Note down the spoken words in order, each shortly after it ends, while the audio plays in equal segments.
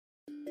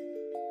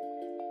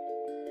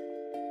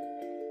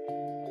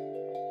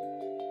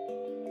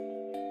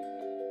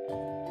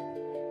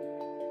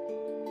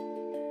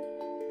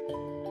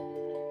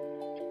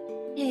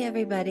Hey,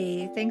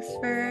 everybody. Thanks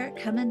for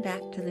coming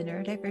back to the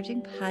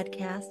Neurodiverging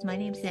Podcast. My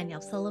name is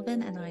Danielle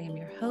Sullivan, and I am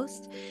your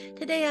host.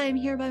 Today, I am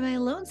here by my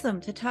lonesome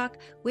to talk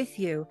with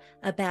you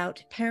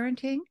about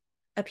parenting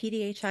a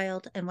PDA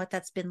child and what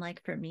that's been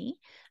like for me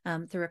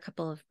through a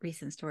couple of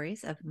recent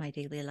stories of my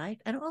daily life,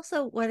 and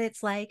also what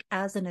it's like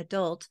as an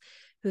adult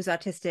who's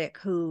autistic,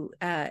 who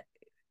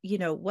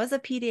was a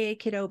PDA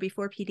kiddo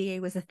before PDA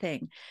was a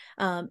thing.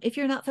 If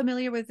you're not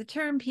familiar with the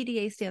term,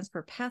 PDA stands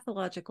for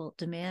pathological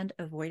demand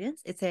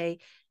avoidance.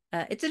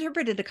 It's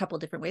interpreted a couple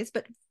different ways,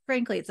 but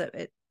frankly,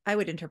 I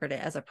would interpret it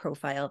as a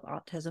profile of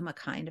autism, a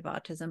kind of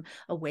autism,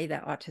 a way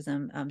that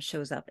autism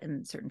shows up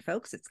in certain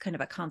folks. It's kind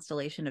of a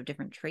constellation of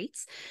different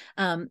traits.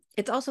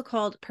 It's also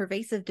called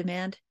pervasive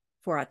demand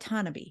for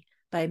autonomy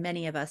by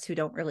many of us who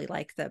don't really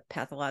like the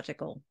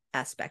pathological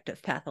aspect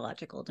of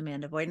pathological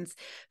demand avoidance.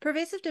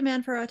 Pervasive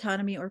demand for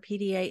autonomy, or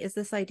PDA, is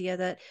this idea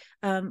that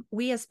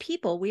we as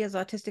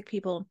autistic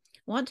people,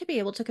 want to be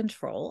able to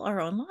control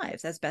our own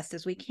lives as best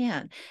as we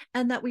can,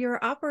 and that we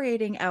are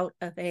operating out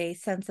of a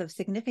sense of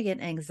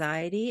significant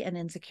anxiety and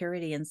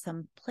insecurity in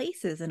some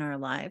places in our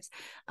lives.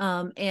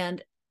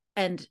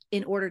 And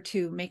in order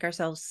to make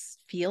ourselves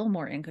feel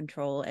more in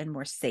control and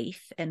more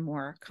safe and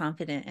more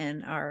confident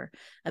in our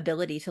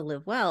ability to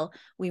live well,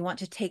 we want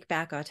to take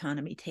back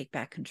autonomy, take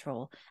back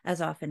control as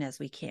often as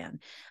we can.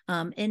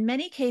 In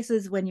many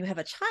cases, when you have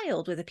a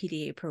child with a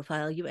PDA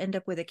profile, you end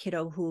up with a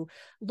kiddo who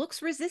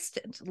looks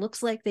resistant,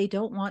 looks like they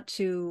don't want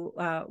to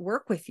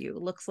work with you,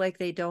 looks like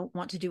they don't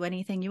want to do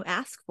anything you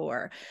ask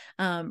for,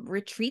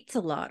 retreats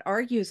a lot,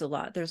 argues a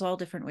lot. There's all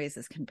different ways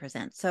this can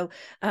present. So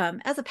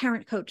as a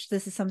parent coach,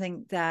 this is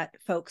something that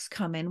folks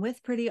come in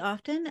with pretty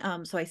often.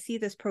 So I see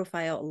this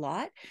profile a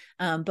lot,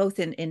 both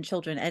in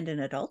children and in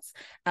adults.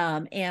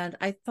 And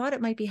I thought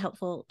it might be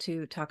helpful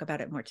to talk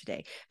about it more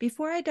today.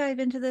 Before I dive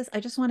into this, I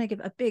just want to give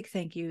a big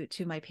thank you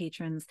to my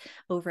patrons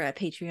over at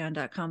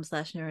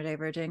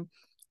patreon.com/neurodiverging.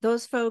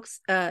 Those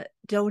folks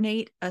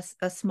donate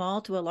a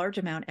small to a large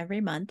amount every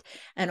month,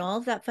 and all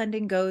of that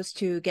funding goes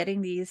to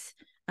getting these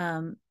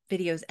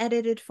videos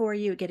edited for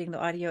you, getting the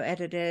audio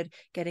edited,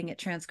 getting it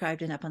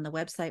transcribed and up on the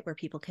website where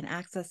people can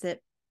access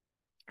it.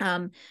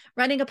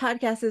 Running a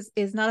podcast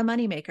is not a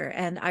moneymaker,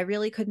 and I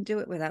really couldn't do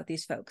it without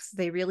these folks.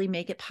 They really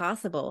make it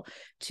possible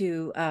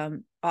to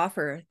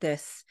offer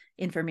this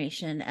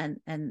information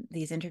and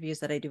these interviews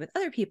that I do with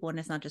other people, and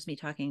it's not just me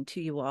talking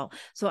to you all.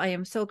 So I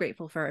am so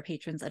grateful for our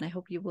patrons, and I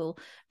hope you will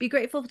be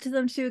grateful to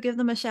them too. Give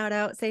them a shout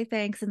out, say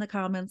thanks in the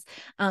comments.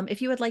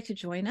 If you would like to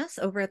join us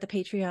over at the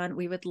Patreon,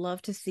 we would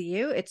love to see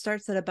you. It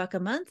starts at $1 a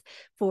month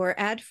for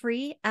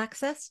ad-free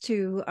access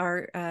to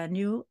our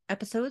new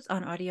episodes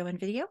on audio and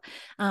video,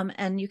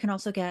 and you can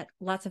also get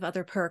lots of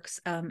other perks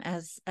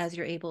as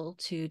you're able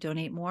to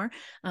donate more.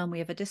 We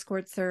have a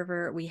Discord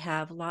server. We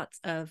have lots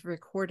of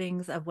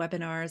recordings of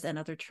webinars and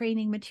other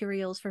training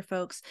materials for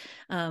folks.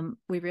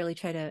 We really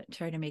try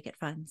to make it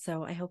fun.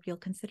 So I hope you'll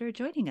consider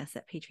joining us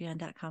at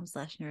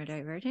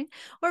patreon.com/neurodiverging,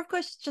 or of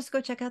course, just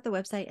go check out the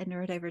website at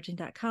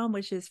neurodiverging.com,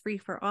 which is free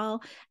for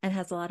all and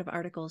has a lot of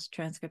articles,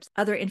 transcripts,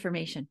 other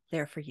information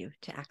there for you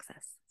to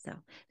access. So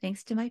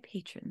thanks to my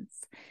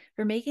patrons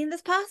for making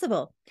this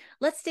possible.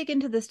 Let's dig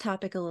into this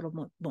topic a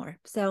little more.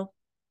 So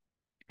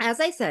as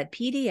I said,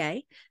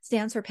 PDA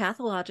stands for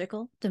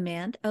pathological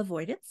demand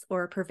avoidance,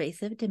 or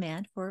pervasive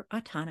demand for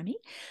autonomy.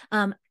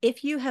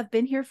 If you have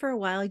been here for a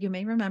while, you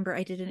may remember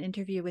I did an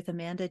interview with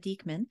Amanda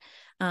Diekman,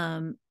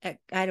 I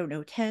don't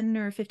know, 10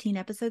 or 15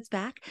 episodes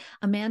back.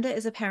 Amanda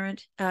is a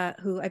parent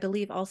who I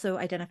believe also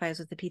identifies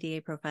with the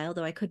PDA profile,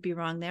 though I could be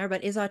wrong there,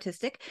 but is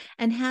autistic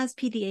and has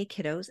PDA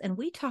kiddos. And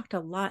we talked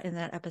a lot in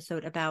that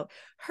episode about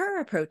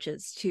her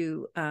approaches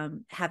to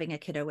having a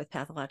kiddo with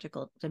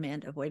pathological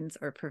demand avoidance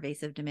or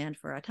pervasive demand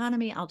for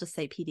autonomy. I'll just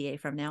say PDA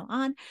from now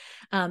on.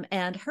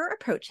 And her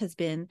approach has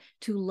been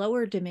to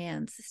lower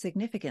demands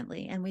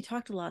significantly. And we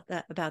talked a lot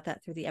about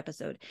that through the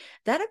episode.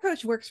 That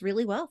approach works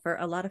really well for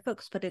a lot of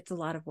folks, but it's a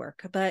lot of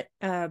work. But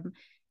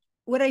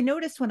what I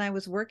noticed when I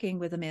was working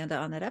with Amanda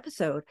on that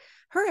episode,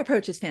 her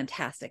approach is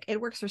fantastic. It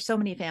works for so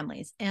many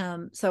families.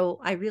 So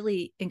I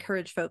really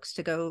encourage folks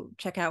to go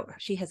check out.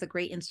 She has a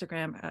great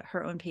Instagram,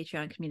 her own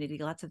Patreon community,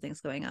 lots of things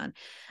going on.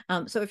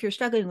 So if you're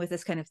struggling with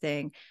this kind of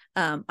thing,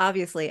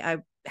 obviously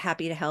I'm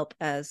happy to help,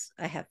 as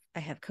I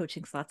have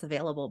coaching slots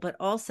available, but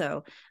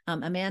also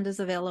Amanda's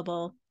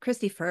available.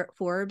 Christy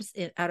Forbes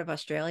out of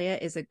Australia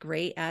is a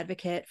great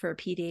advocate for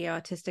PDA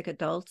autistic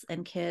adults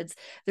and kids.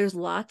 There's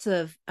lots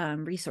of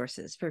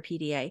resources for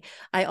PDA.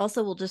 I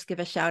also will just give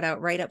a shout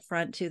out right up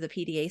front to the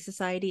PDA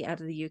Society out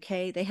of the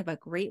UK. They have a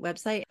great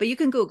website, but you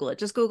can Google it.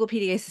 Just Google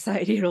PDA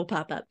Society, it'll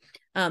pop up.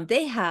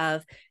 They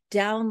have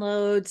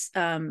downloads,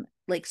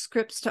 like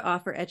scripts to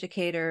offer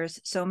educators,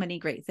 so many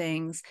great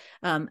things.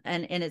 And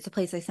it's a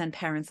place I send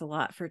parents a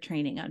lot for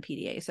training on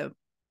PDA. So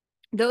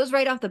those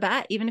right off the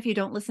bat, even if you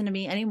don't listen to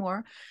me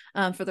anymore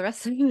for the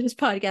rest of this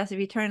podcast, if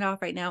you turn it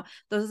off right now,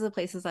 those are the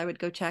places I would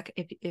go check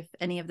if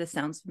any of this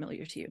sounds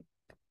familiar to you.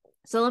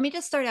 So let me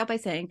just start out by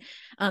saying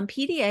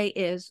PDA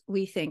is,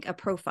 we think, a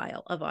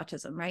profile of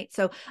autism, right?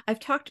 So I've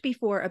talked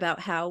before about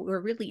how we're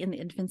really in the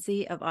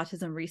infancy of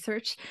autism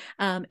research.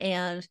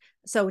 And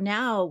so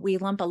now we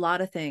lump a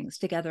lot of things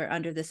together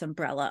under this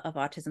umbrella of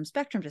autism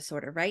spectrum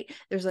disorder, right?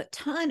 There's a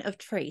ton of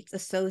traits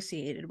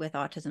associated with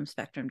autism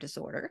spectrum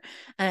disorder.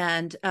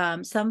 And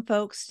some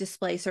folks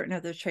display certain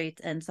other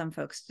traits and some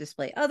folks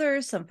display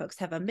others. Some folks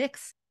have a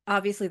mix.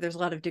 Obviously, there's a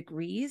lot of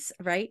degrees,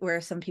 right?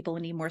 Where some people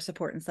need more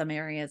support in some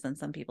areas and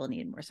some people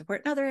need more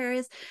support in other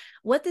areas.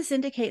 What this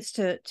indicates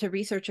to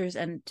researchers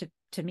and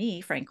to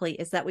me, frankly,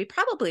 is that we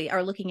probably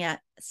are looking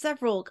at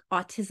several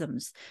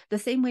autisms, the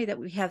same way that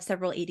we have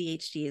several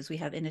ADHDs. We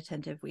have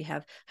inattentive, we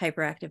have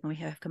hyperactive, and we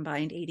have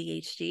combined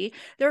ADHD.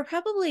 There are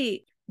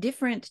probably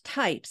different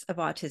types of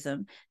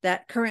autism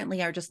that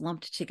currently are just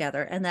lumped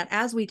together, and that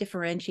as we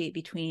differentiate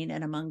between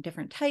and among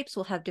different types,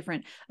 we'll have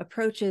different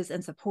approaches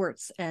and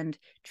supports and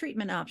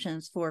treatment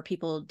options for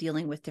people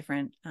dealing with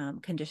different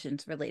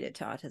conditions related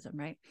to autism,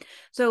 right?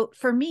 So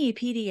for me,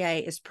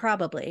 PDA is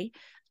probably,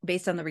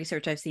 based on the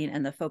research I've seen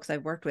and the folks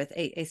I've worked with,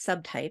 a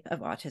subtype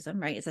of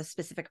autism, right? It's a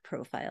specific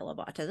profile of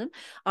autism.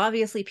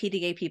 Obviously,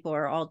 PDA people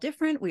are all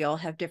different. We all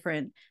have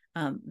different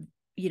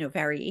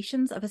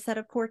variations of a set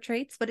of core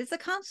traits, but it's a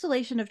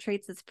constellation of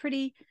traits that's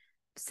pretty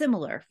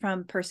similar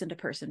from person to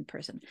person.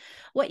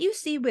 What you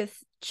see with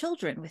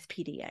children with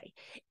PDA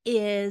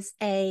is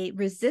a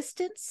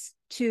resistance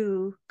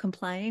to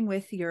complying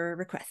with your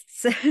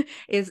requests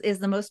is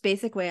the most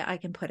basic way I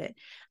can put it.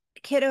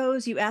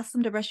 Kiddos, you ask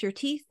them to brush your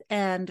teeth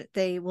and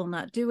they will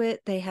not do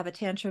it. They have a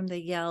tantrum, they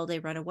yell, they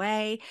run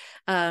away.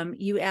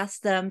 You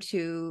ask them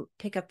to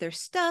pick up their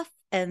stuff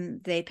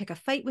and they pick a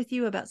fight with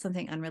you about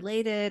something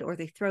unrelated, or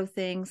they throw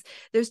things.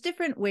 There's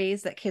different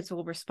ways that kids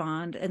will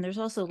respond. And there's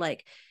also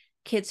like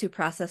kids who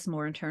process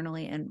more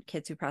internally and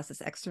kids who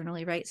process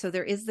externally, right? So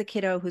there is the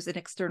kiddo who's an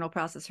external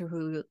processor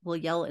who will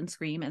yell and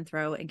scream and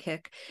throw and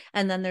kick.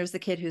 And then there's the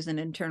kid who's an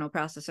internal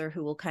processor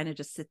who will kind of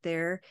just sit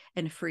there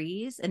and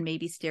freeze and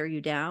maybe stare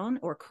you down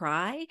or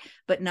cry,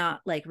 but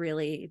not like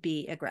really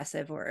be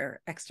aggressive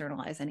or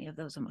externalize any of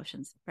those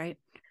emotions, right?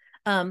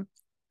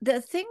 The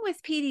thing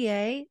with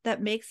PDA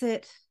that makes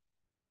it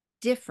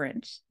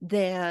different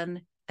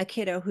than a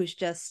kiddo who's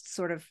just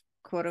sort of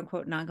quote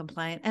unquote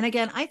non-compliant. And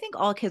again, I think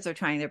all kids are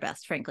trying their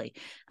best, frankly.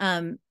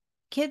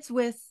 Kids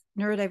with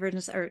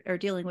neurodivergence are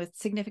dealing with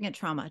significant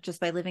trauma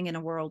just by living in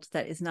a world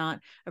that is not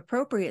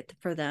appropriate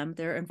for them.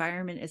 Their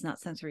environment is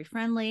not sensory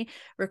friendly.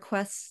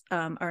 Requests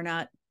are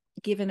not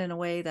given in a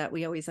way that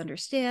we always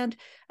understand.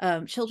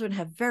 Children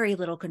have very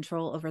little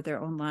control over their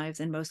own lives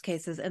in most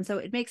cases. And so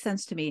it makes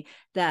sense to me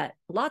that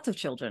lots of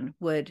children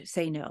would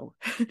say no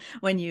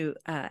when you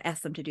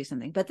ask them to do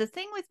something. But the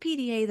thing with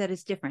PDA that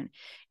is different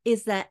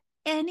is that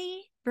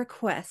any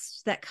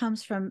request that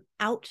comes from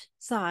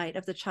outside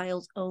of the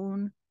child's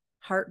own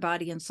heart,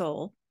 body, and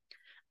soul,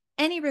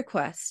 any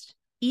request,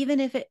 even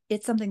if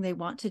it's something they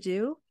want to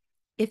do,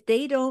 if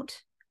they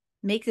don't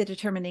make the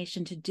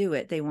determination to do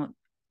it, they won't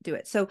do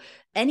it. So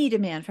any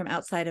demand from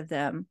outside of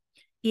them,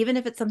 even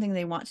if it's something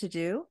they want to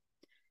do,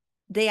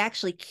 they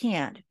actually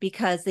can't,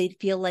 because they'd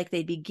feel like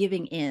they'd be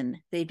giving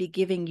in, they'd be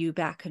giving you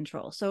back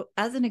control. So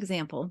as an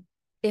example,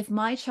 if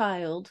my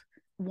child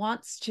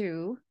wants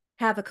to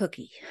have a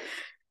cookie,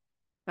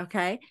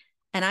 okay,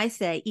 and I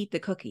say, eat the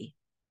cookie.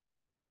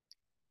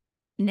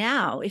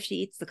 Now, if she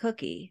eats the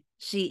cookie,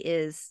 she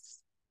is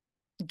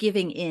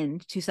giving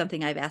in to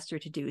something I've asked her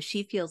to do.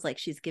 She feels like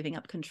she's giving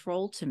up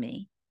control to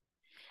me.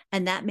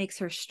 And that makes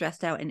her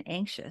stressed out and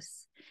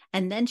anxious.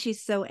 And then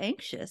she's so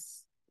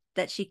anxious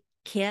that she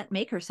can't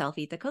make herself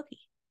eat the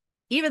cookie,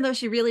 even though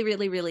she really,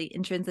 really, really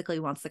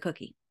intrinsically wants the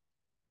cookie,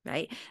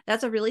 right?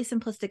 That's a really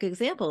simplistic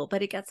example,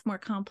 but it gets more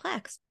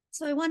complex.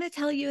 So I want to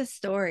tell you a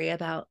story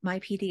about my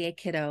PDA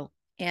kiddo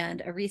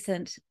and a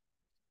recent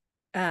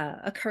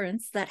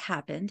occurrence that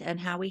happened and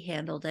how we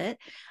handled it.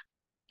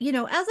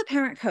 As a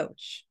parent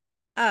coach,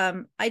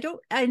 I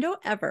don't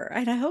ever,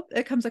 and I hope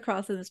it comes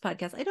across in this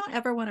podcast, I don't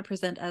ever want to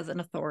present as an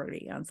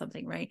authority on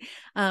something, right?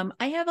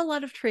 I have a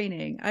lot of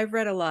training. I've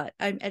read a lot.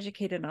 I'm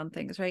educated on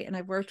things, right? And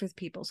I've worked with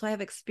people, so I have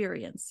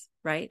experience,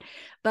 right?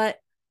 But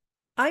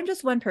I'm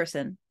just one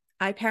person.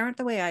 I parent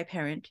the way I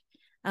parent.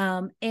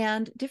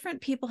 And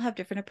different people have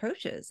different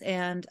approaches.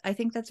 And I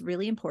think that's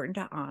really important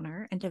to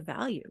honor and to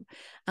value.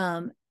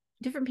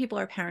 Different people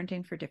are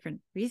parenting for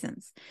different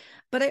reasons.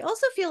 But I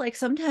also feel like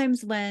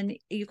sometimes when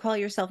you call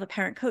yourself a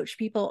parent coach,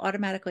 people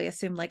automatically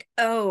assume like,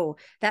 oh,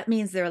 that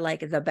means they're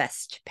like the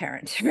best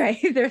parent, right?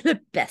 They're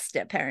the best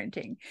at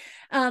parenting.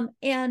 And,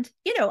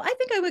 I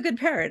think I'm a good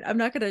parent. I'm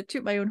not going to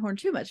toot my own horn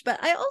too much,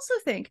 but I also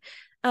think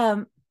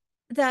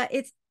that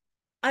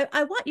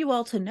I want you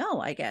all to know,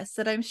 I guess,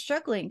 that I'm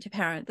struggling to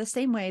parent the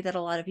same way that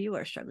a lot of you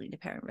are struggling to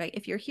parent, right?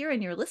 If you're here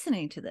and you're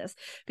listening to this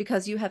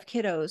because you have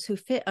kiddos who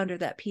fit under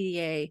that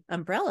PDA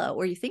umbrella,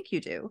 or you think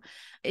you do,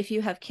 if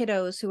you have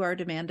kiddos who are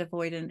demand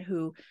avoidant,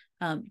 who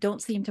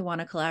don't seem to want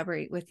to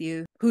collaborate with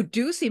you, who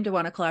do seem to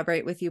want to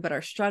collaborate with you, but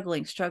are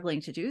struggling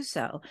to do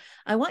so,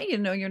 I want you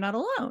to know you're not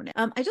alone.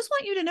 I just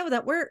want you to know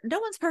that no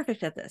one's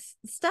perfect at this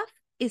stuff.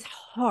 is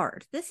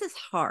hard. This is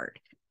hard.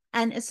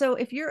 And so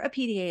if you're a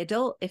PDA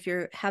adult, if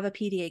you have a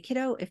PDA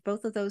kiddo, if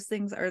both of those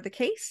things are the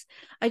case,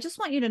 I just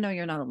want you to know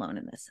you're not alone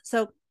in this.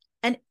 So,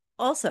 and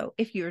also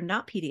if you're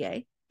not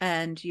PDA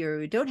and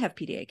you don't have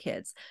PDA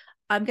kids,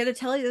 I'm going to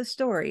tell you the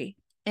story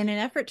in an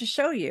effort to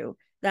show you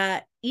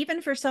that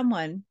even for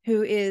someone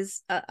who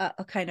is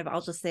a kind of,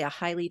 I'll just say a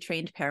highly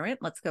trained parent,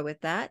 let's go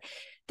with that,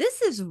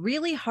 this is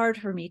really hard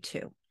for me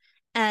too.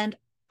 And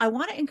I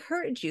want to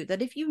encourage you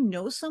that if you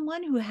know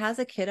someone who has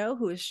a kiddo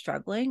who is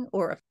struggling,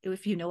 or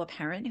if you know a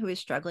parent who is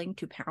struggling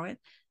to parent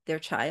their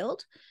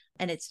child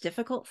and it's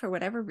difficult for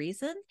whatever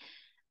reason,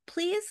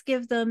 please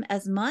give them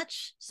as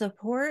much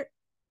support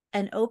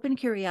and open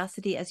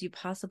curiosity as you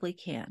possibly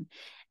can.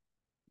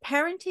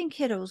 Parenting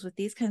kiddos with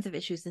these kinds of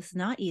issues is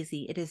not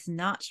easy. It is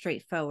not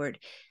straightforward.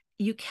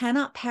 You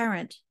cannot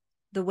parent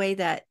the way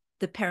that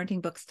the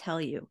parenting books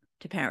tell you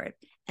to parent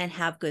and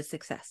have good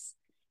success.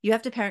 You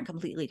have to parent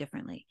completely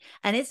differently.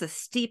 And it's a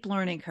steep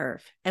learning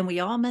curve. And we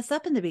all mess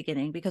up in the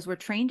beginning because we're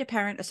trained to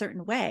parent a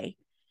certain way.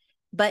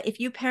 But if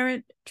you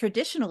parent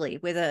traditionally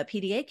with a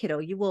PDA kiddo,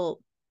 you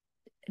will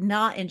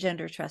not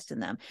engender trust in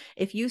them.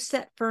 If you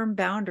set firm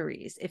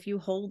boundaries, if you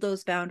hold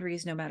those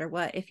boundaries no matter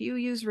what, if you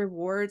use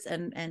rewards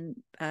and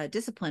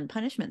discipline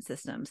punishment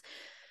systems,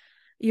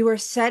 you are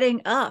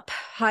setting up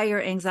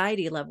higher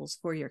anxiety levels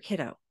for your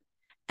kiddo.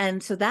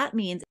 And so that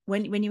means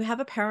when you have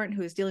a parent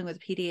who is dealing with a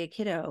PDA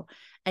kiddo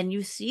and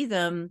you see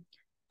them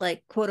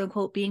like quote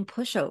unquote being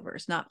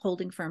pushovers, not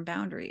holding firm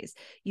boundaries,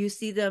 you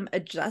see them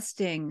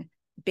adjusting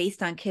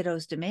based on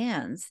kiddo's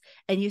demands,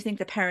 and you think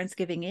the parent's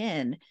giving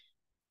in,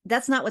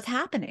 that's not what's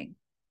happening.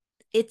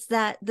 It's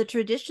that the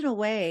traditional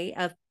way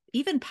of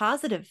even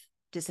positive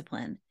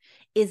discipline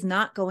is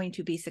not going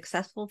to be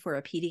successful for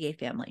a PDA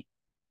family.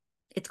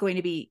 It's going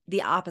to be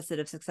the opposite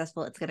of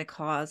successful. It's going to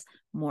cause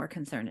more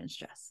concern and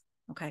stress.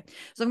 Okay.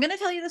 So I'm going to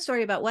tell you the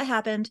story about what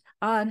happened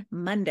on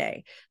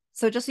Monday.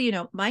 So just so you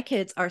know, my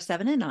kids are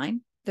 7 and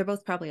 9. They're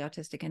both probably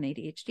autistic and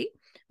ADHD.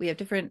 We have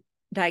different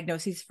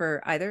diagnoses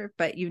for either,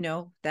 but you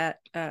know that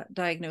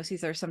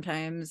diagnoses are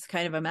sometimes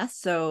kind of a mess.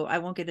 So I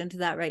won't get into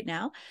that right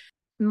now.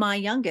 My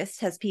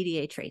youngest has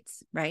PDA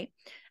traits, right?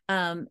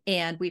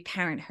 And we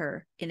parent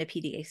her in a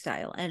PDA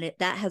style, and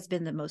that has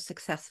been the most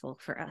successful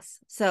for us.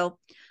 So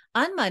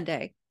on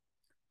Monday,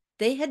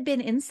 they had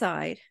been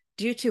inside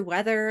due to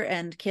weather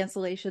and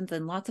cancellations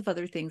and lots of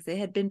other things. They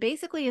had been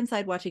basically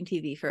inside watching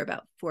TV for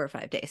about 4 or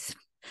 5 days.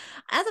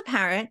 As a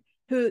parent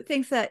who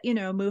thinks that, you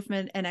know,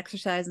 movement and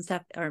exercise and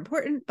stuff are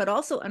important, but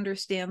also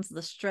understands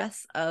the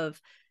stress of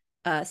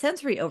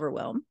sensory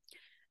overwhelm,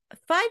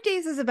 5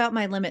 days is about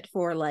my limit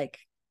for like,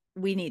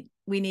 we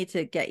need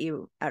to get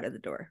you out of the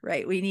door,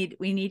 right? We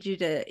need you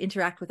to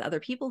interact with other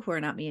people who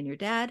are not me and your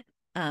dad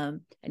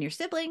and your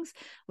siblings.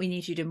 We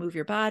need you to move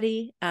your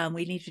body.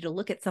 We need you to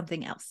look at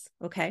something else.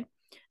 Okay.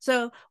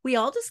 So we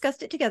all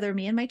discussed it together,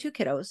 me and my 2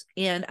 kiddos.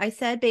 And I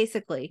said,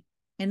 basically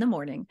in the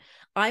morning,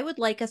 I would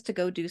like us to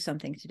go do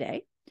something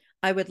today.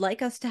 I would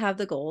like us to have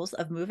the goals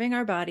of moving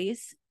our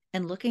bodies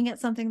and looking at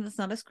something that's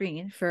not a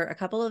screen for a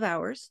couple of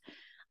hours.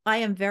 I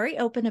am very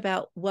open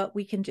about what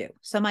we can do.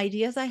 Some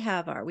ideas I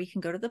have are we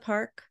can go to the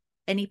park,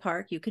 any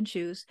park you can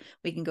choose.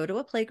 We can go to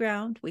a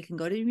playground. We can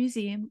go to a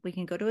museum. We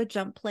can go to a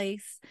jump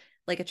place,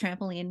 like a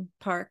trampoline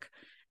park.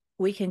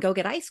 We can go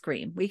get ice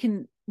cream. We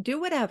can do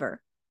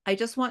whatever. I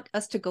just want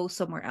us to go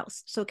somewhere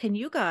else. So can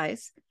you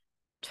guys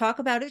talk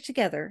about it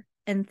together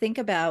and think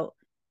about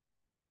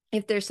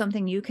if there's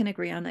something you can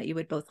agree on that you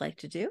would both like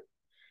to do?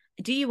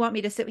 Do you want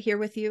me to sit here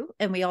with you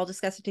and we all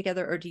discuss it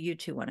together, or do you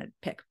 2 want to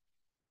pick?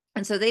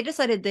 And so they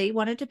decided they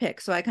wanted to pick.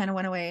 So I kind of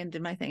went away and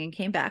did my thing and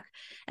came back.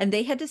 And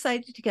they had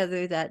decided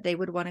together that they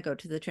would want to go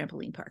to the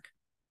trampoline park.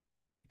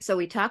 So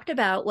we talked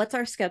about what's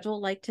our schedule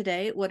like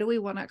today? What do we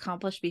want to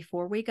accomplish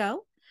before we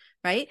go?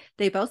 Right?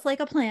 They both like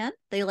a plan.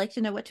 They like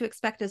to know what to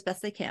expect as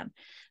best they can.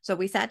 So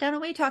we sat down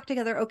and we talked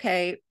together.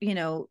 Okay, you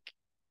know,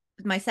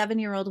 my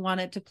 7-year-old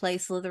wanted to play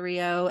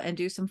Slitherio and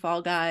do some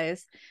Fall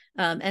Guys.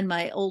 And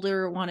my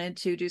older wanted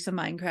to do some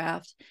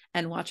Minecraft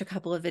and watch a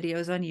couple of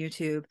videos on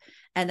YouTube.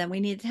 And then we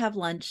needed to have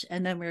lunch,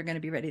 and then we were going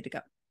to be ready to go.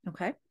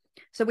 Okay.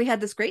 So we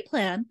had this great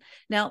plan.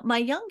 Now, my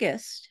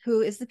youngest,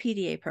 who is the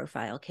PDA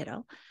profile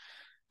kiddo,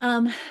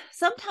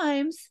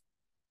 sometimes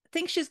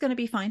thinks she's going to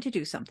be fine to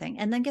do something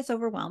and then gets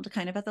overwhelmed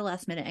kind of at the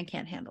last minute and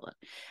can't handle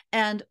it.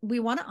 And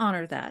we want to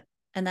honor that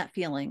and that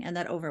feeling and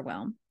that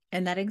overwhelm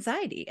and that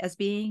anxiety as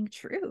being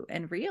true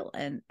and real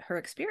and her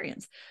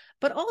experience.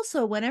 But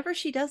also, whenever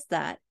she does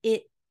that,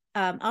 it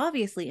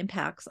obviously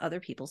impacts other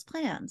people's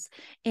plans.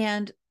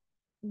 And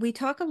we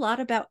talk a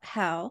lot about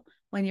how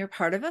when you're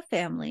part of a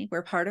family,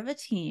 we're part of a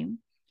team,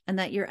 and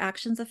that your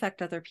actions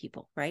affect other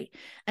people, right?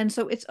 And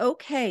so it's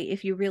okay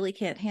if you really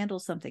can't handle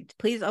something.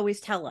 Please always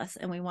tell us,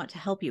 and we want to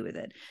help you with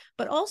it.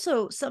 But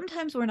also,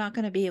 sometimes we're not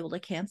going to be able to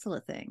cancel a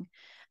thing.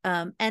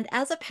 And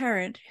as a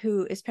parent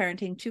who is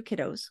parenting 2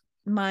 kiddos,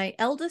 my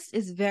eldest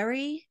is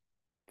very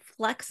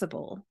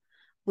flexible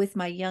with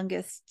my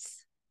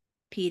youngest's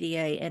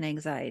PDA and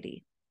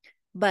anxiety.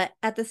 But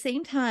at the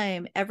same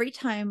time, every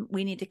time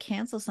we need to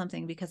cancel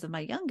something because of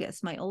my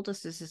youngest, my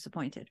oldest is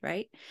disappointed,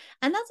 right?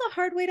 And that's a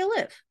hard way to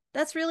live.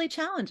 That's really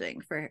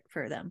challenging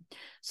for them.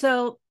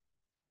 So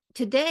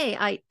today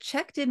I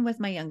checked in with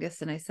my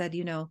youngest and I said,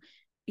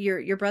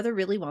 your brother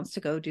really wants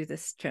to go do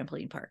this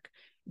trampoline park.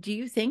 Do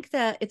you think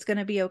that it's going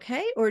to be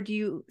okay? Or do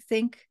you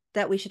think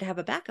that we should have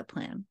a backup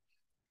plan?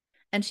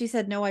 And she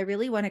said, no, I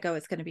really want to go.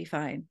 It's going to be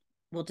fine.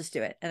 We'll just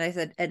do it. And I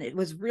said, and it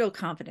was real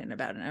confident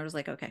about it. And I was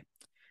like, okay.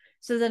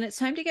 So then it's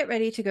time to get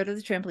ready to go to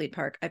the trampoline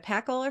park. I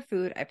pack all our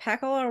food. I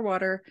pack all our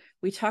water.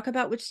 We talk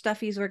about which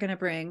stuffies we're going to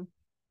bring.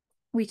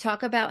 We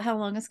talk about how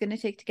long it's going to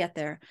take to get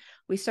there.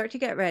 We start to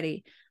get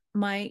ready.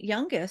 My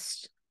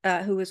youngest,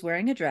 who was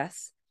wearing a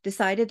dress,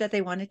 decided that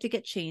they wanted to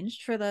get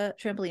changed for the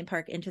trampoline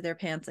park into their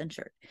pants and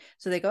shirt.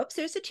 So they go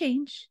upstairs to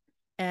change,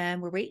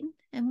 and we're waiting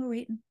and we're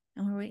waiting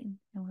and we're waiting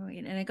and we're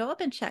waiting. And I go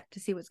up and check to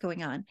see what's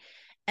going on.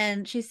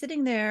 And she's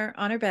sitting there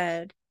on her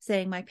bed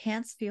saying, my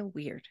pants feel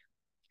weird.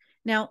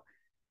 Now,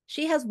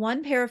 she has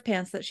one pair of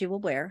pants that she will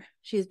wear.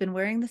 She's been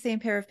wearing the same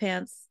pair of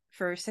pants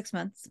for 6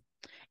 months,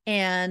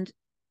 and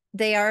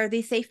they are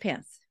the safe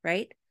pants,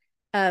 right?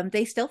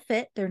 They still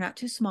fit. They're not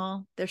too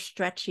small. They're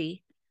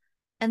stretchy.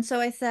 And so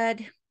I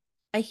said,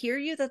 I hear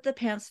you that the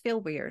pants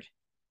feel weird,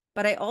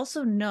 but I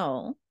also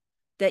know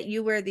that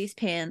you wear these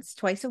pants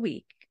twice a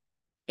week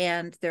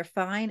and they're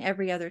fine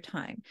every other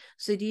time.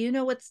 So do you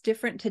know what's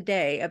different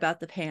today about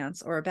the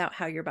pants or about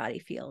how your body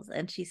feels?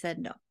 And she said,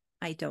 no,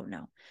 I don't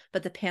know,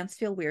 but the pants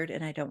feel weird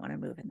and I don't want to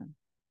move in them.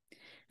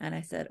 And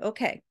I said,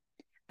 okay,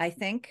 I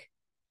think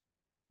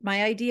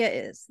my idea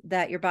is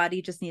that your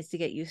body just needs to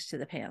get used to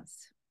the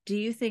pants. Do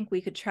you think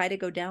we could try to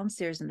go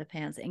downstairs in the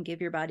pants and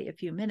give your body a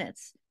few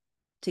minutes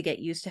to get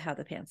used to how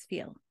the pants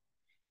feel?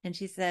 And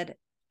she said,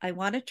 I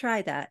want to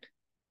try that,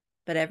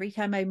 but every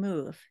time I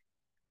move,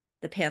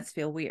 the pants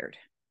feel weird.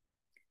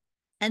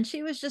 And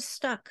she was just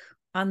stuck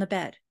on the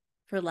bed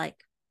for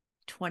like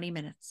 20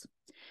 minutes.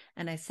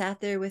 And I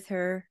sat there with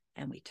her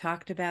and we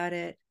talked about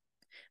it.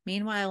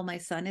 Meanwhile, my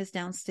son is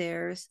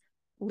downstairs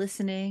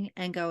listening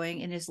and going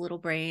in his little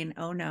brain,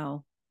 oh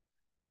no,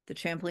 the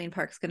trampoline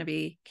park's going to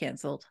be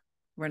canceled.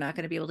 We're not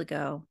going to be able to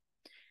go.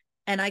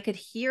 And I could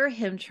hear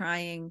him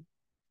trying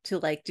to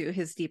like do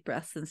his deep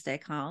breaths and stay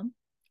calm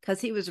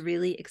because he was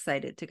really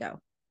excited to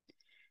go.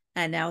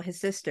 And now his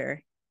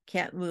sister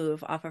can't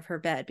move off of her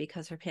bed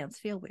because her pants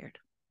feel weird,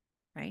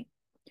 right?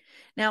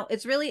 Now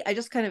it's really, I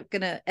just kind of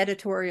going to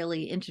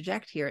editorially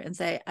interject here and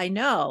say, I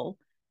know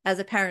as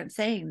a parent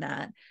saying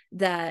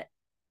that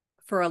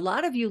for a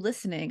lot of you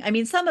listening, I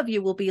mean, some of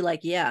you will be like,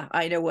 yeah,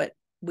 I know what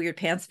weird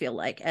pants feel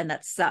like, and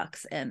that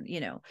sucks. And,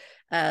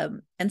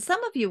 and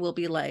some of you will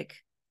be like,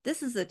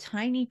 this is a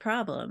tiny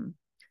problem.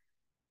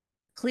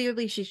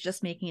 Clearly she's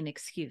just making an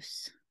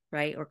excuse,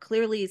 right? Or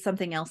clearly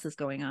something else is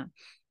going on.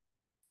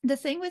 The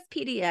thing with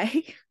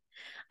PDA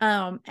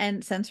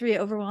and sensory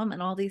overwhelm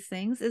and all these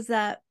things is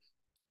that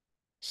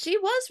she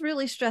was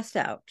really stressed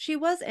out. She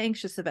was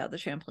anxious about the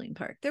trampoline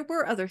park. There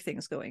were other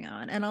things going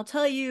on. And I'll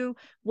tell you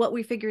what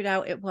we figured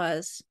out it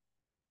was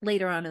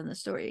later on in the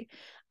story.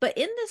 But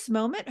in this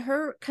moment,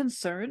 her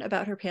concern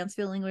about her pants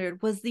feeling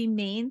weird was the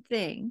main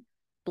thing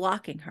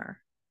blocking her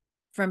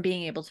from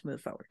being able to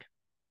move forward.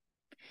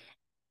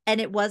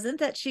 And it wasn't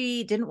that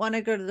she didn't want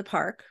to go to the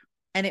park.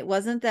 And it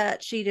wasn't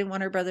that she didn't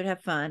want her brother to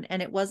have fun.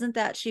 And it wasn't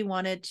that she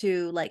wanted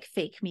to like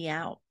fake me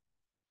out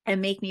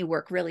and make me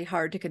work really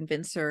hard to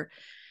convince her.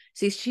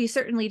 See, she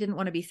certainly didn't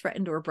want to be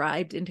threatened or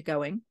bribed into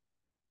going.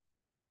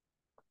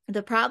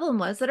 The problem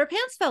was that her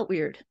pants felt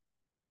weird.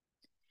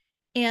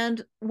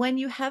 And when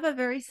you have a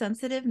very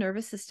sensitive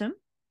nervous system,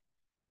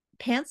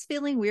 pants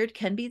feeling weird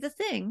can be the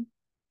thing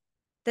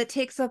that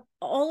takes up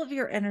all of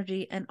your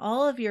energy and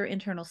all of your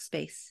internal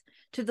space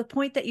to the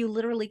point that you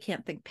literally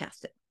can't think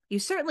past it. You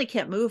certainly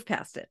can't move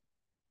past it.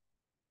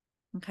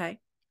 Okay.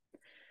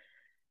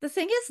 The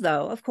thing is,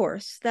 though, of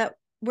course, that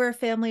we're a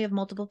family of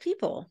multiple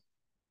people.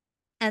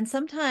 And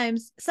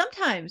sometimes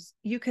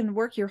you can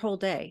work your whole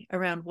day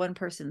around one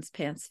person's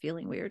pants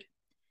feeling weird.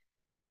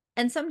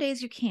 And some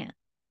days you can't.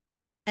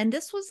 And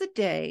this was a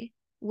day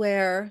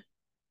where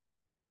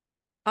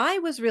I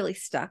was really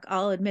stuck.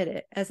 I'll admit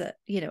it, as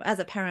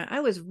a parent, I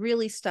was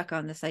really stuck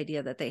on this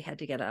idea that they had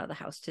to get out of the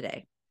house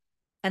today.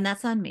 And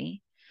that's on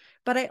me.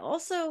 But I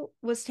also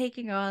was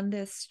taking on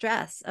this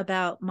stress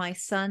about my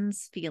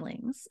son's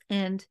feelings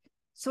and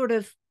sort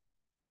of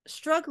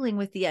struggling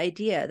with the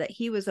idea that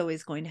he was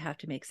always going to have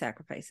to make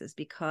sacrifices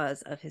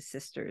because of his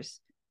sister's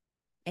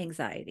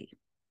anxiety,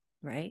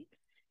 right?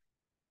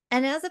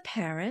 And as a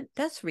parent,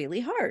 that's really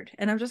hard.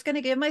 And I'm just going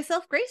to give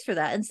myself grace for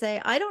that and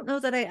say, I don't know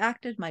that I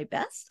acted my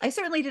best. I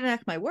certainly didn't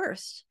act my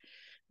worst.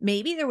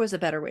 Maybe there was a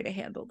better way to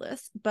handle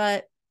this,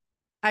 but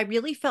I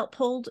really felt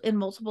pulled in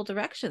multiple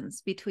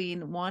directions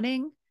between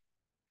wanting,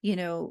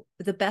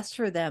 the best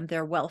for them,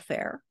 their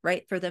welfare,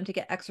 right? For them to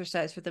get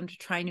exercise, for them to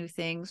try new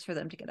things, for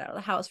them to get out of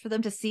the house, for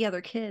them to see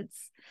other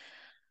kids.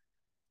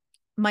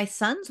 My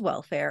son's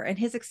welfare and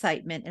his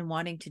excitement in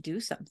wanting to do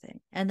something.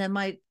 And then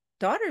my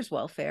daughter's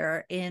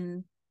welfare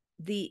in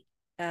the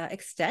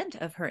extent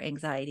of her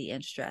anxiety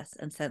and stress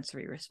and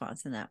sensory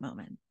response in that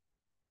moment.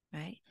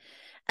 Right.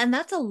 And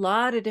that's a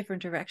lot of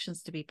different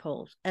directions to be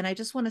pulled. And I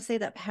just want to say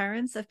that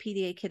parents of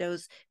PDA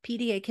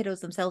kiddos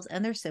themselves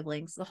and their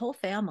siblings, the whole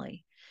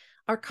family,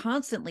 are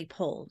constantly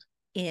pulled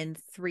in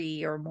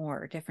 3 or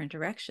more different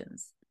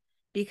directions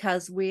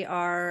because we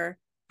are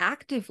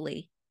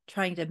actively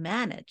trying to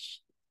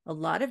manage a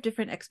lot of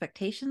different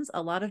expectations,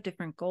 a lot of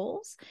different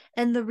goals,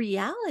 and the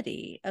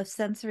reality of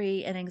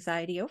sensory and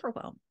anxiety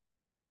overwhelm.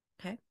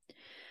 Okay.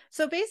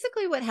 So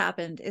basically, what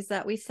happened is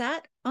that we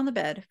sat on the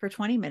bed for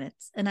 20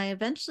 minutes, and I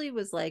eventually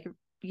was like,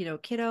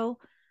 kiddo,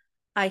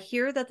 I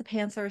hear that the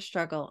pants are a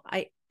struggle.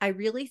 I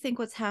really think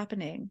what's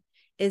happening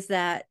is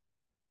that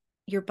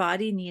your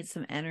body needs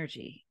some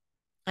energy.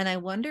 And I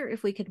wonder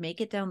if we could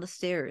make it down the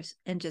stairs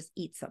and just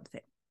eat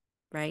something,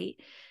 right?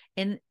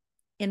 And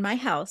in my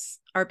house,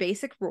 our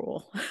basic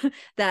rule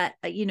that,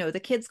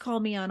 the kids call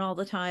me on all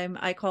the time,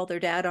 I call their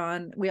dad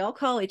on, we all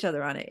call each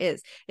other on it,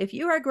 is if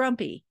you are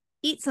grumpy,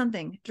 eat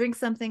something, drink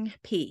something,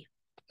 pee.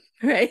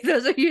 Right.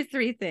 Those are your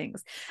 3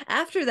 things.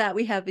 After that,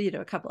 we have,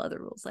 a couple other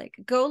rules, like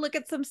go look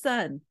at some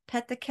sun,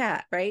 pet the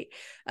cat, right?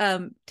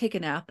 Take a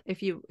nap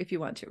if you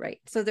want to, right?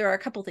 So there are a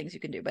couple things you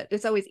can do, but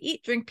it's always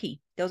eat, drink,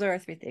 pee. Those are our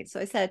 3 things. So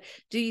I said,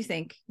 do you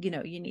think, you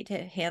need to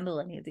handle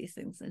any of these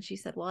things? And she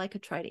said, well, I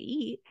could try to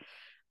eat.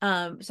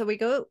 So we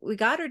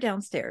got her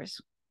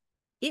downstairs.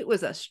 It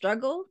was a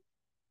struggle,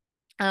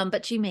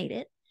 but she made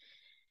it.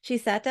 She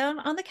sat down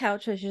on the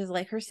couch, which is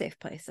like her safe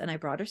place. And I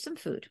brought her some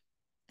food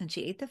and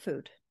she ate the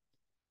food.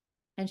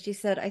 And she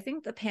said, I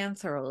think the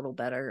pants are a little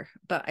better,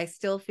 but I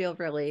still don't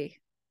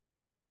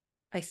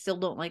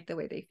like the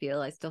way they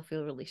feel. I still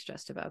feel really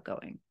stressed about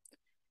going.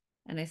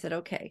 And I said,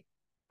 okay,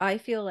 I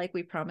feel like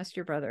we promised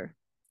your brother,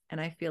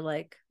 and I feel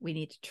like we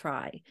need to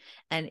try.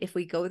 And if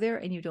we go there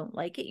and you don't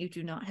like it, you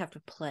do not have to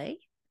play.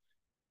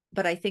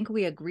 But I think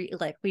we agree,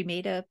 like we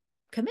made a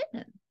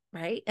commitment,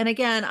 right? And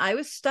again, I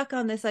was stuck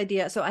on this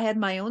idea. So I had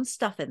my own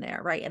stuff in there,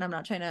 right? And I'm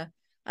not trying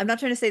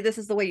to say this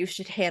is the way you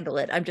should handle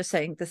it. I'm just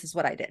saying this is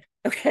what I did.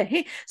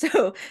 Okay.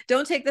 So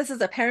don't take this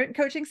as a parent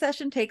coaching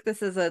session. Take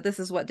this as this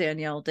is what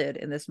Danielle did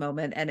in this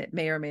moment. And it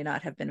may or may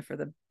not have been for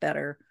the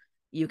better.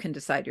 You can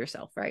decide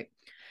yourself, right?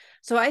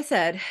 So I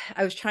said,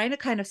 I was trying to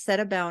kind of set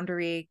a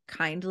boundary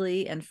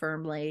kindly and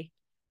firmly,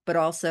 but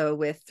also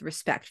with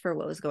respect for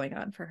what was going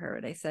on for her.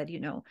 And I said,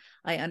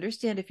 I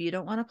understand if you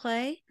don't want to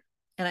play,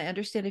 and I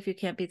understand if you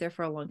can't be there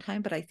for a long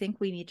time, but I think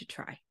we need to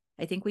try.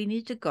 I think we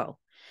need to go.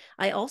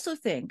 I also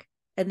think,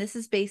 and this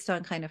is based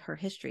on kind of her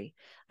history,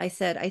 I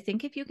said, I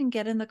think if you can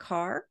get in the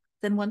car,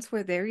 then once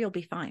we're there, you'll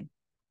be fine.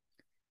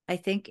 I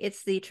think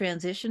it's the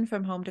transition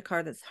from home to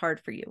car that's hard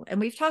for you. And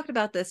we've talked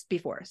about this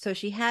before. So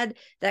she had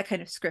that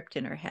kind of script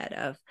in her head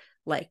of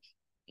like,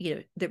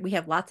 that we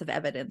have lots of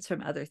evidence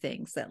from other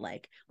things that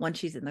like once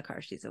she's in the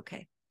car, she's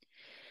okay.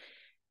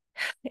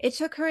 It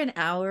took her an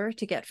hour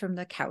to get from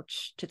the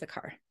couch to the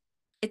car.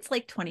 It's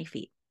like 20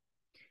 feet.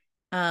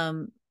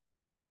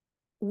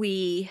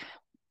 We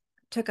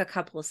took a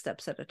couple of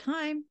steps at a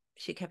time.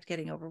 She kept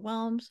getting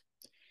overwhelmed.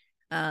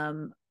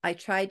 I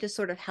tried to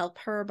sort of help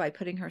her by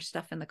putting her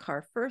stuff in the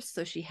car first.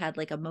 So she had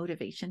like a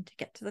motivation to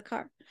get to the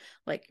car.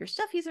 Like your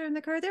stuffies are in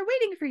the car. They're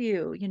waiting for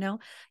you.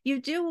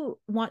 You do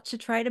want to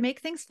try to make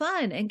things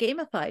fun and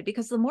gamified,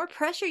 because the more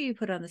pressure you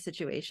put on the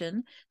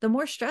situation, the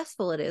more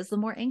stressful it is, the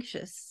more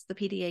anxious the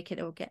PDA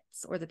kiddo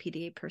gets or the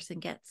PDA person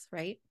gets.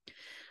 Right.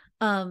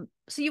 So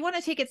you want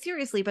to take it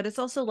seriously, but it's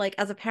also like,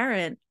 as a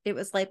parent, it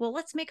was like, well,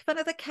 let's make fun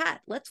of the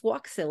cat. Let's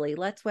walk silly.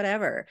 Let's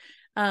whatever.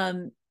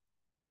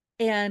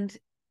 And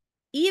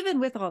even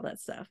with all that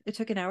stuff, it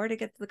took an hour to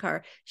get to the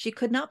car. She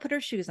could not put her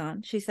shoes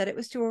on. She said it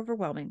was too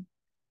overwhelming.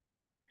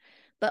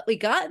 But we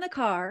got in the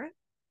car.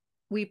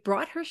 We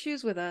brought her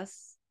shoes with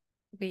us.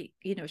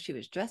 She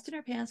was dressed in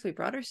her pants. We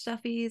brought her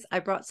stuffies.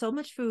 I brought so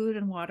much food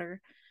and water.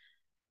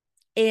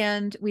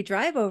 And we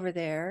drive over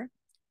there.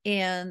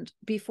 And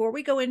before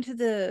we go into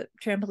the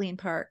trampoline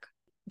park,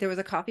 there was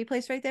a coffee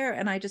place right there.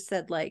 And I just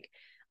said, like,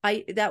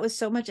 that was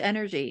so much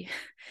energy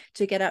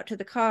to get out to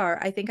the car.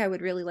 I think I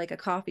would really like a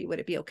coffee. Would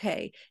it be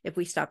okay if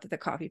we stopped at the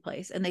coffee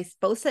place? And they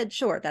both said,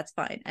 sure, that's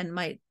fine. And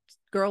my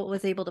girl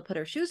was able to put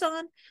her shoes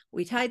on.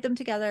 We tied them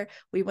together.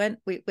 We went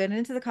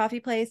into the coffee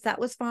place. That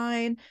was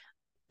fine.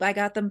 I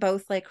got them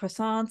both like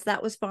croissants.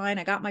 That was fine.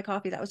 I got my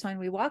coffee. That was fine.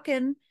 We walk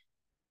in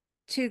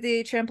to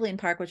the trampoline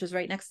park, which is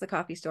right next to the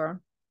coffee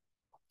store.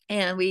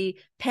 And we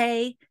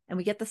pay and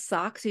we get the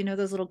socks,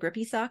 those little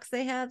grippy socks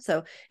they have.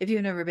 So if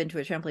you've never been to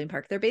a trampoline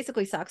park, they're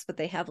basically socks, but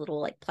they have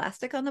little like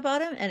plastic on the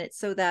bottom. And it's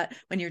so that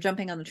when you're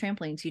jumping on the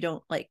trampolines, you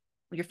don't like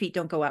your feet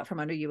don't go out from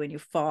under you and you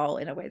fall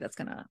in a way that's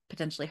going to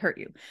potentially hurt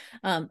you.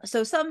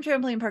 So some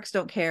trampoline parks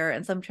don't care,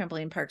 and some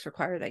trampoline parks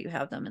require that you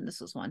have them. And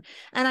this was one.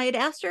 And I had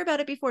asked her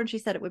about it before and she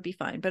said it would be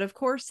fine. But of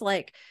course,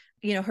 like,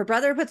 her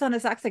brother puts on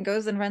his socks and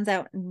goes and runs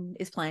out and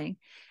is playing.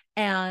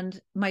 And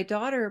my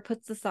daughter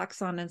puts the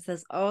socks on and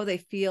says, oh, they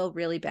feel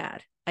really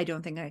bad. I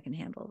don't think I can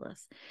handle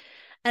this.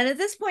 And at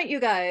this point,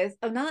 you guys,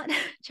 I'm not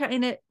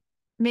trying to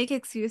make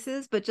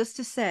excuses, but just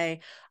to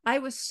say, I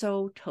was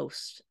so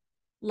toast.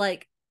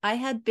 Like, I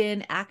had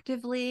been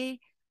actively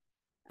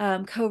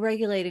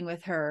co-regulating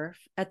with her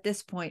at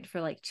this point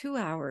for like 2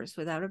 hours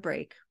without a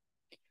break.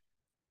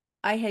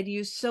 I had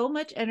used so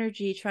much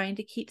energy trying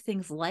to keep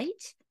things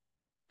light,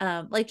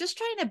 like just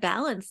trying to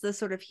balance the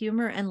sort of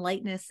humor and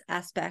lightness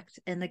aspect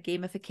and the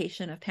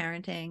gamification of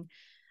parenting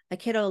a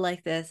kiddo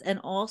like this, and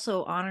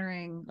also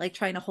honoring, like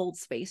trying to hold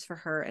space for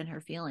her and her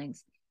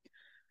feelings.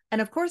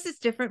 And of course, it's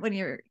different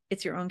when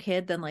it's your own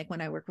kid than like when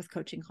I work with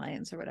coaching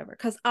clients or whatever.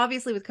 Because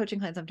obviously, with coaching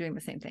clients, I'm doing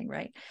the same thing,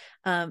 right?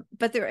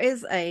 But there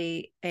is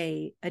a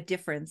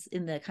difference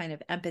in the kind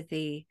of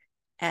empathy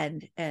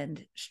and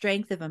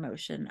strength of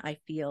emotion I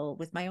feel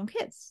with my own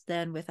kids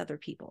than with other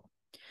people.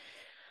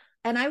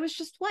 And I was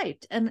just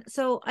wiped. And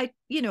so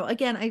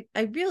again,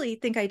 I really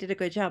think I did a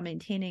good job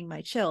maintaining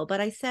my chill. But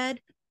I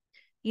said,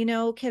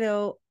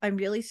 kiddo, I'm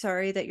really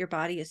sorry that your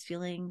body is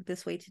feeling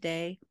this way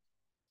today.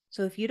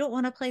 So if you don't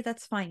want to play,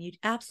 that's fine. You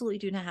absolutely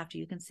do not have to.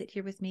 You can sit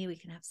here with me. We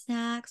can have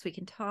snacks. We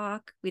can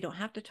talk. We don't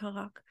have to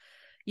talk.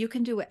 You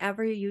can do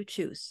whatever you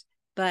choose.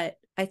 But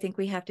I think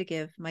we have to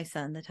give my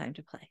son the time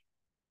to play.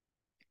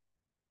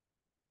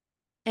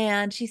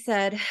 And she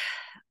said,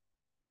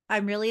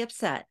 I'm really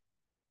upset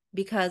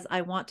because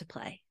I want to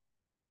play,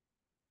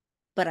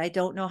 but I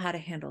don't know how to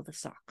handle the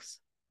socks.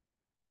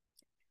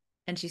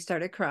 And she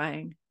started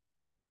crying.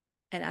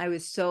 And I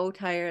was so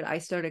tired. I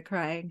started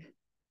crying.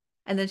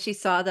 And then she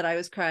saw that I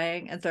was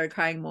crying and started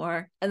crying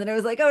more. And then I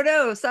was like, oh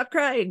no, stop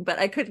crying. But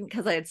I couldn't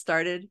because I had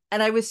started.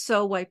 And I was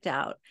so wiped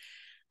out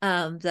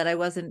that I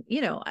wasn't,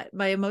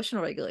 my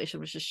emotional regulation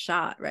was just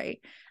shot, right?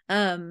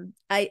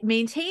 I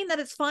maintain that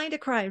it's fine to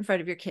cry in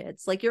front of your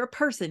kids. Like, you're a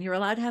person, you're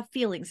allowed to have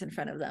feelings in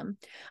front of them.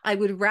 I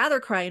would rather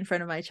cry in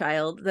front of my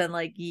child than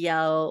like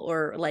yell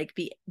or like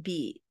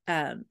be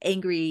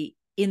angry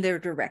in their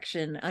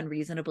direction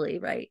unreasonably,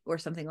 right? Or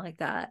something like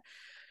that.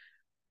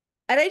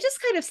 And I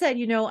just kind of said,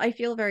 I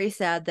feel very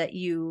sad that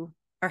you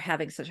are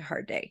having such a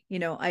hard day.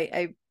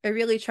 I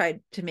really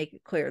tried to make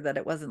it clear that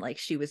it wasn't like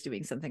she was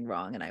doing something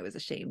wrong and I was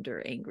ashamed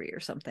or angry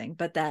or something,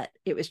 but that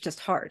it was just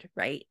hard,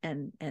 right?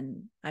 And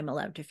I'm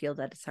allowed to feel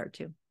that it's hard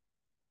too.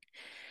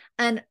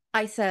 And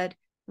I said,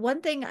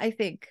 one thing I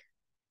think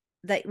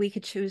that we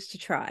could choose to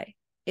try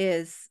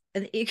is,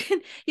 and you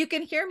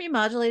can hear me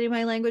modulating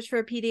my language for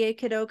a PDA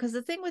kiddo, because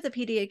the thing with a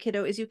PDA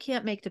kiddo is you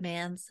can't make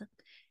demands.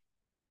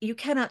 You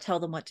cannot tell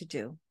them what to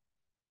do.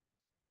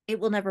 It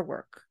will never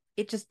work.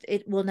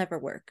 It will never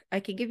work. I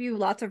can give you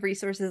lots of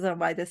resources on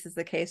why this is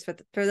the case,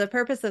 but for the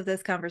purpose of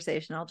this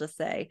conversation, I'll just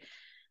say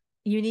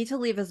you need to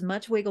leave as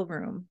much wiggle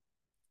room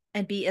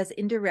and be as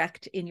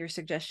indirect in your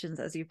suggestions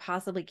as you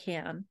possibly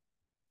can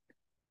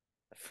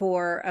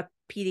for a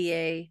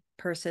PDA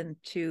person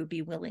to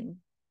be willing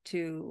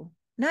to,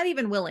 not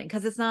even willing,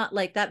 because it's not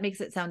like that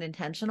makes it sound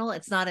intentional.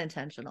 It's not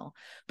intentional,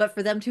 but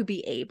for them to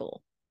be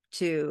able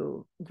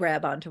to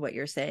grab onto what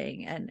you're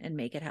saying and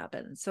make it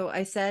happen. So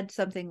I said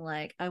something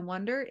like, I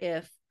wonder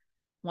if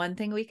one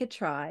thing we could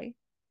try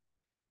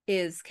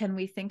is, can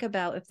we think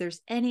about if there's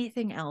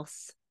anything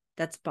else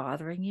that's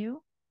bothering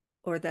you,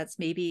 or that's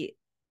maybe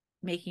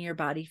making your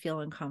body feel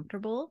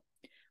uncomfortable,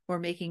 or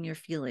making your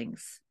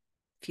feelings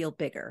feel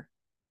bigger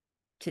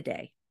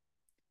today?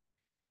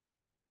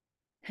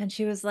 And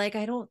she was like,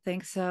 I don't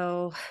think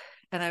so.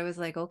 And I was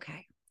like,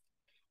 okay.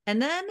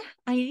 And then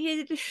I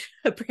needed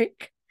a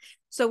break.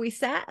 So we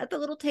sat at the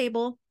little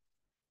table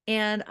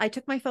and I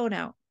took my phone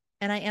out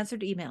and I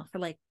answered email for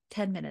like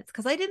 10 minutes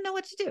because I didn't know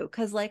what to do.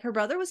 Because like her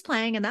brother was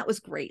playing and that was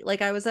great.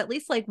 Like, I was at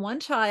least like,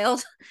 one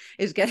child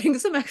is getting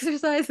some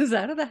exercises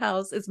out of the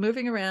house, is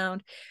moving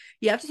around.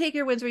 You have to take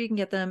your wins where you can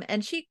get them.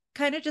 And she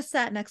kind of just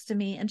sat next to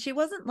me and she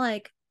wasn't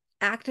like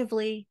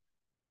actively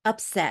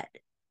upset.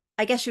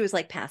 I guess she was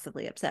like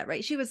passively upset,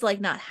 right? She was like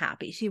not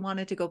happy. She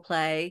wanted to go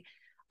play.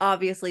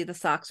 Obviously, the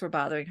socks were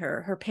bothering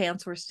her. Her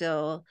pants were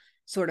still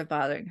sort of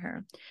bothering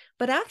her.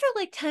 But after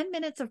like 10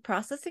 minutes of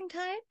processing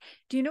time,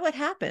 do you know what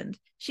happened?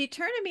 She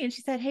turned to me and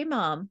she said, hey,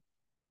 Mom,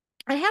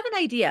 I have an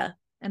idea.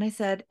 And I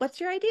said, what's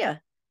your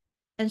idea?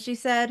 And she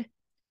said,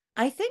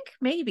 I think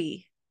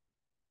maybe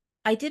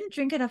I didn't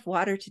drink enough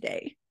water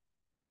today.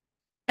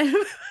 And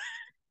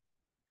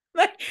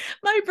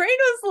my brain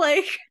was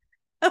like,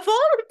 of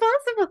all the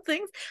possible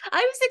things, I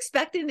was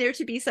expecting there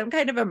to be some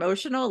kind of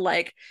emotional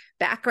like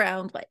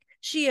background, like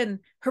she and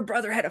her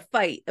brother had a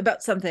fight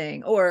about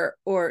something, or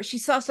she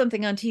saw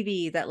something on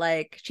TV that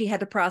like she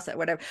had to process,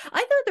 whatever. I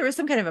thought there was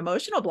some kind of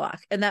emotional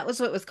block, and that was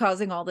what was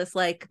causing all this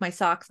like my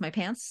socks, my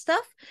pants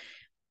stuff.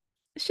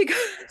 She goes,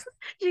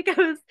 she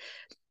goes,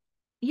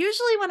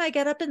 usually when I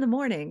get up in the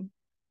morning,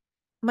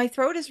 my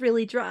throat is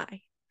really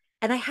dry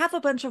and I have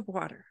a bunch of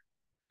water.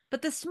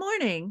 But this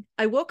morning,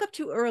 I woke up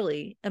too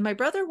early and my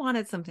brother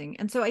wanted something.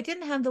 And so I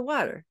didn't have the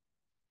water.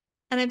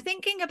 And I'm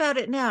thinking about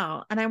it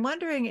now. And I'm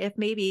wondering if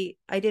maybe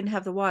I didn't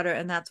have the water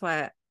and that's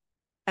why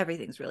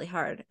everything's really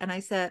hard. And I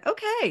said,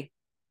 okay,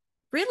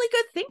 really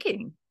good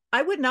thinking.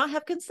 I would not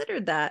have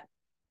considered that.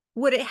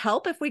 Would it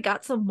help if we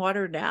got some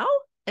water now?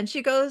 And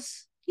she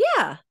goes,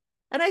 yeah.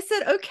 And I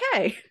said,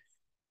 okay.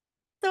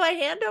 So I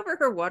hand over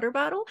her water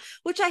bottle,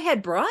 which I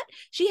had brought.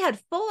 She had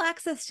full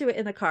access to it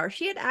in the car.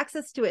 She had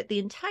access to it the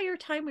entire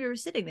time we were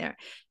sitting there.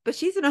 But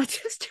she's an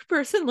autistic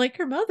person like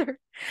her mother.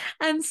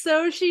 And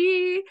so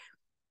she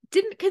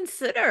didn't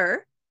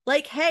consider,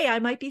 like, hey, I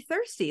might be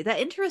thirsty. That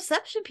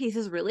interoception piece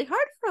is really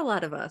hard for a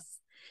lot of us.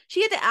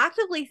 She had to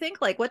actively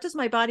think, like, what does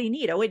my body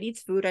need? Oh, it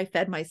needs food. I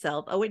fed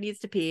myself. Oh, it needs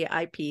to pee.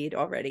 I peed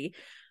already.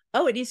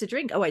 Oh, it needs to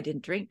drink. Oh, I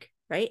didn't drink.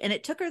 Right. And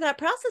it took her that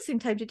processing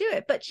time to do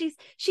it. But she's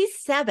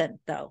 7,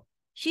 though.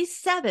 She's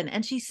 7,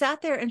 and she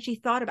sat there and she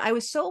thought I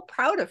was so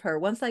proud of her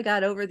once I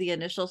got over the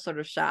initial sort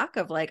of shock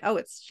of like,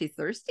 oh, she's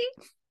thirsty.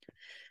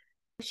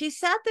 She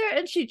sat there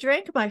and she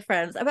drank, my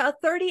friends,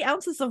 about 30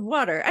 ounces of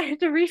water. I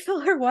had to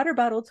refill her water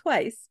bottle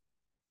twice.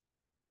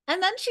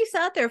 And then she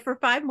sat there for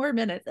 5 more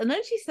minutes. And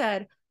then she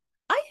said,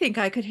 I think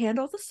I could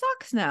handle the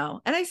socks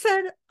now. And I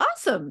said,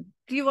 awesome.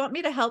 Do you want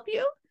me to help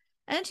you?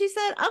 And she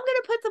said, I'm going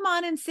to put them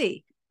on and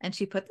see. And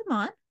she put them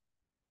on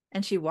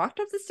and she walked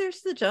up the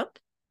stairs to the jump.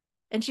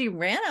 And she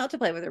ran out to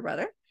play with her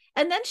brother.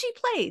 And then she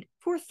played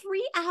for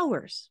 3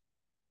 hours.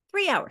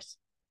 3 hours.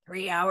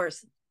 3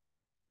 hours.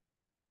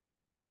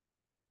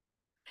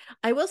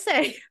 I will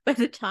say, by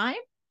the time,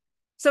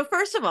 so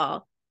first of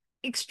all,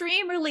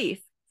 extreme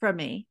relief from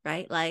me,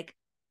 right? Like,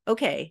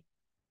 okay,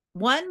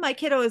 1, my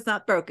kiddo is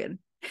not broken.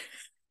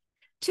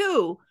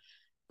 2,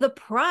 the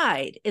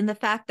pride in the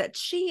fact that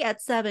she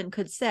at 7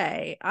 could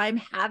say, I'm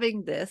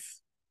having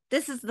this.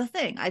 This is the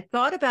thing. I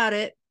thought about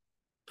it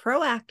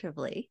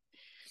proactively.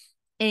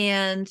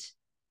 And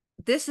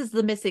this is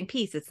the missing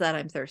piece. It's that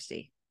I'm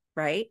thirsty,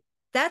 right?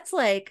 That's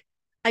like,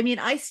 I mean,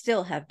 I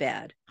still have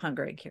bad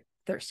hunger and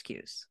thirst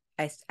cues.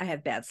 I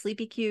have bad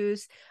sleepy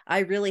cues. I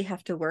really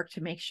have to work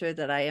to make sure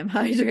that I am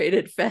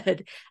hydrated,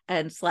 fed,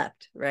 and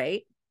slept,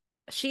 right?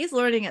 She's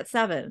learning at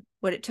 7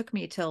 what it took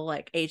me till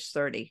like age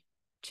 30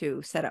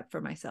 to set up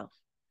for myself.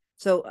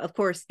 So, of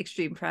course,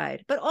 extreme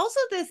pride, but also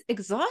this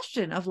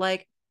exhaustion of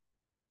like,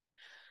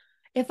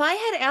 if I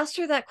had asked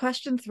her that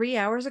question 3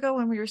 hours ago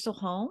when we were still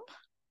home,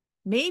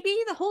 maybe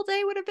the whole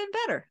day would have been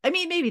better. I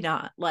mean, maybe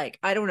not. Like,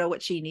 I don't know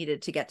what she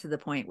needed to get to the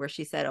point where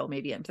she said, oh,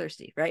 maybe I'm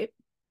thirsty, right?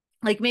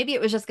 Like, maybe it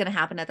was just going to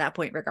happen at that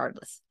point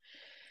regardless.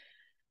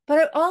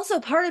 But also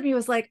part of me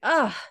was like,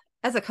 oh,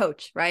 as a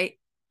coach, right?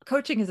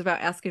 Coaching is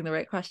about asking the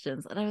right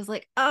questions. And I was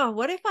like, oh,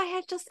 what if I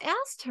had just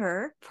asked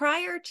her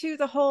prior to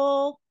the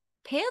whole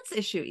pants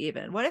issue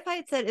even? What if I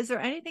had said, is there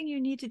anything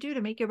you need to do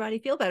to make your body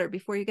feel better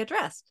before you get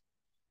dressed?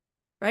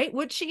 Right?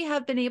 Would she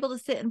have been able to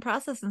sit and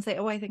process and say,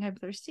 oh, I think I'm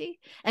thirsty?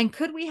 And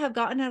could we have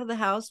gotten out of the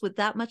house with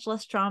that much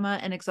less trauma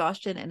and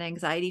exhaustion and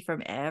anxiety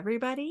from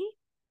everybody?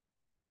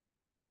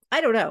 I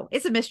don't know.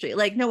 It's a mystery.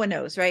 Like, no one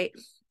knows, right?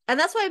 And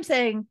that's why I'm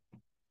saying,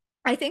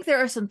 I think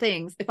there are some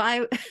things, if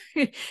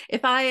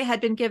I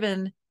had been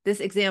given this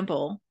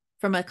example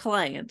from a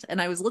client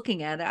and I was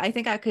looking at it, I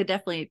think I could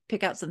definitely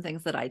pick out some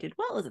things that I did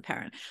well as a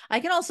parent. I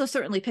can also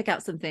certainly pick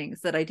out some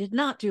things that I did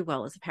not do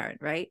well as a parent,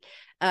 right?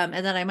 And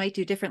then I might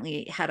do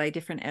differently had I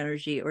different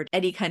energy or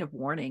any kind of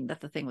warning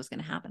that the thing was going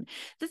to happen.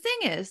 The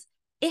thing is,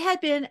 it had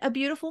been a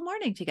beautiful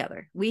morning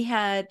together. We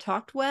had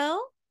talked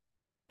well.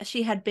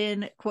 She had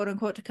been, quote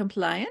unquote,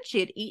 compliant.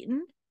 She had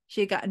eaten.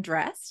 She had gotten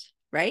dressed,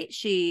 right?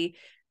 She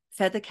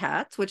fed the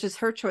cats, which is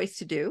her choice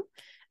to do.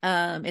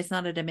 It's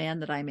not a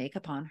demand that I make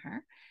upon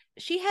her.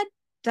 She had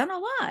done a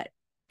lot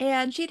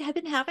and she'd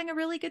been having a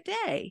really good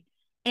day.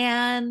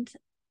 And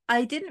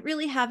I didn't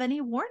really have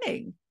any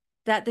warning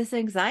that this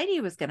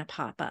anxiety was going to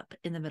pop up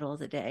in the middle of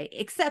the day,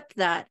 except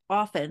that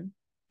often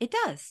it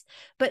does.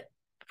 But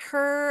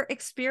her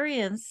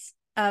experience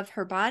of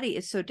her body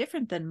is so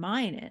different than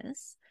mine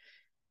is,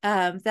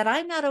 that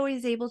I'm not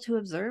always able to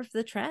observe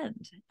the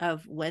trend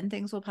of when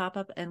things will pop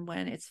up and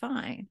when it's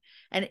fine.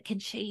 And it can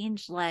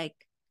change like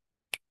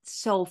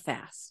so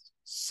fast,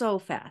 so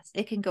fast.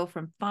 It can go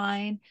from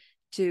fine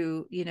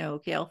to,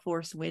 gale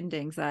force wind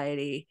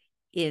anxiety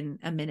in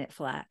a minute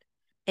flat.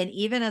 And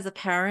even as a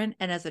parent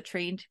and as a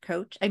trained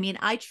coach, I mean,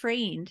 I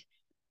trained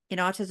in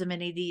autism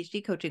and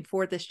ADHD coaching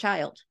for this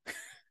child.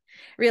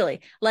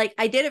 Really, like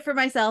I did it for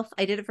myself.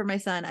 I did it for my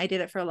son. I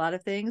did it for a lot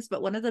of things.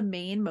 But one of the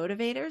main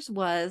motivators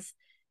was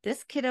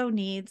this kiddo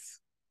needs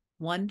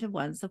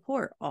one-to-one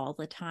support all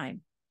the time.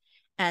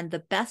 And the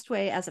best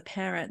way as a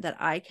parent that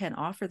I can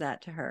offer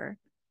that to her,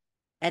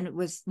 and it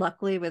was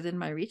luckily within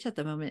my reach at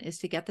the moment, is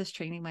to get this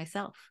training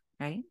myself,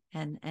 right?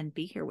 And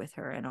be here with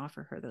her and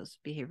offer her those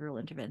behavioral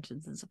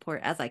interventions and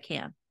support as I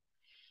can.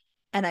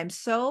 And I'm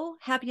so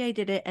happy I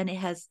did it. And it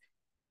has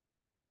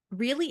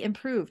really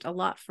improved a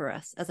lot for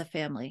us as a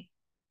family,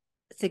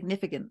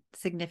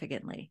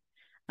 significantly.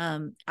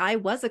 I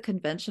was a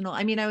conventional,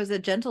 I mean, I was a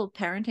gentle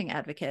parenting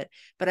advocate,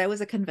 but I was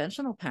a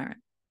conventional parent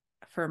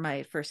for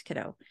my first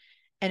kiddo.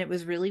 And it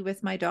was really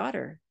with my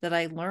daughter that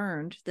I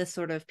learned this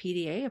sort of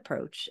PDA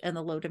approach and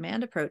the low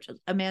demand approach.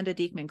 Amanda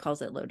Diekman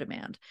calls it low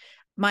demand.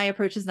 My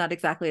approach is not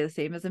exactly the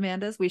same as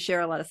Amanda's. We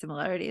share a lot of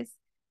similarities.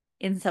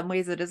 In some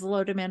ways, it is a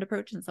low demand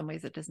approach. In some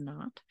ways, it is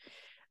not.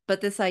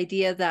 But this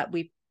idea that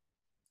we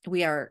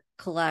we are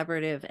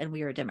collaborative and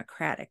we are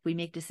democratic. We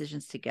make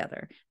decisions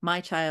together.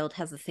 My child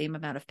has the same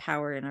amount of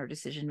power in our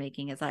decision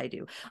making as I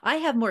do. I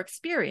have more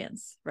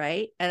experience,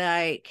 right? And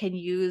I can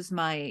use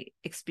my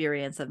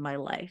experience of my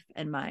life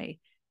and my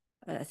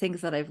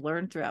things that I've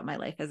learned throughout my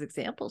life as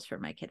examples for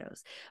my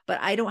kiddos, but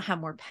I don't have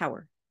more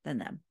power than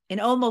them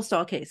in almost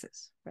all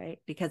cases, right?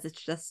 Because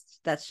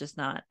that's just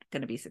not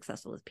going to be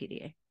successful with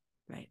PDA,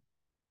 right?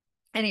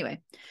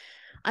 Anyway,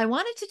 I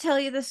wanted to tell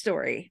you the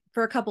story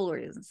for a couple of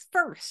reasons.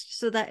 First,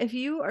 so that if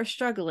you are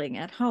struggling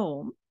at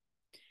home,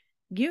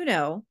 you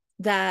know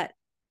that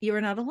you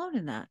are not alone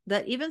in that,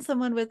 that even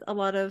someone with a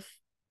lot of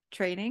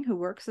training who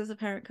works as a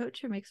parent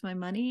coach, who makes my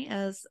money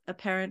as a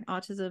parent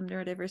autism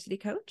neurodiversity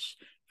coach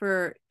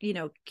for,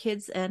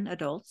 kids and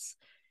adults,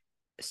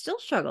 still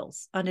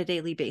struggles on a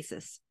daily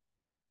basis.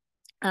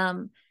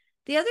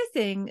 The other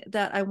thing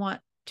that I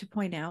want to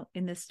point out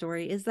in this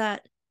story is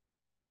that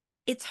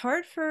it's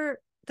hard for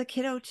the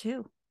kiddo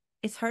too.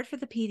 It's hard for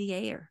the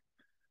PDAer.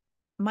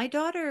 My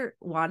daughter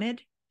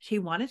she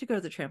wanted to go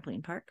to the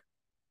trampoline park.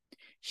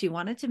 She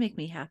wanted to make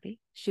me happy.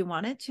 She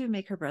wanted to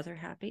make her brother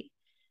happy.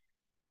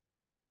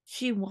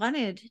 She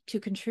wanted to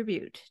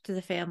contribute to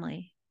the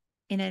family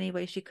in any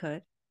way she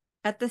could.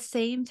 At the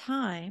same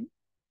time,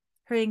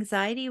 her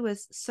anxiety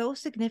was so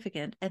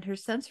significant and her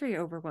sensory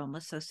overwhelm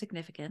was so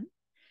significant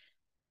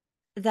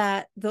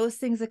that those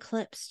things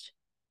eclipsed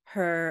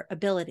her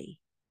ability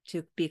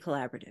to be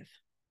collaborative,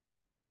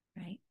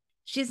 right?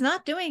 She's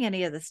not doing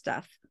any of this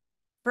stuff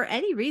for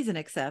any reason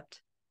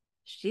except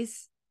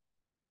she's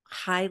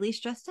highly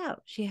stressed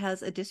out. She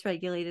has a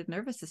dysregulated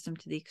nervous system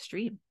to the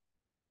extreme,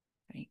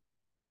 right?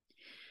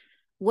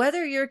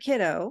 Whether your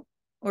kiddo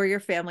or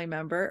your family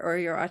member or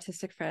your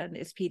autistic friend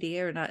is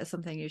PDA or not is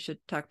something you should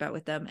talk about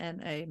with them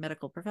and a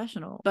medical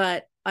professional.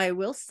 But I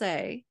will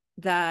say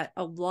that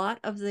a lot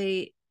of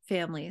the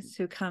families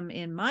who come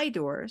in my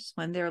doors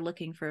when they're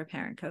looking for a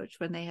parent coach,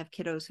 when they have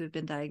kiddos who've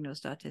been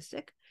diagnosed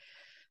autistic,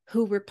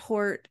 who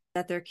report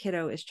that their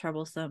kiddo is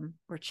troublesome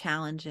or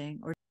challenging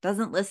or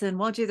doesn't listen,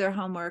 won't do their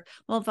homework,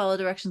 won't follow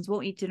directions,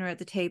 won't eat dinner at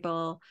the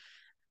table,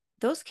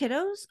 those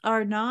kiddos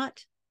are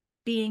not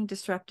being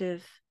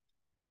disruptive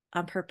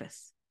on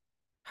purpose.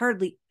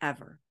 Hardly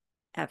ever.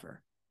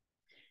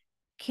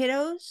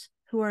 Kiddos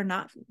who are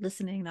not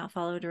listening, not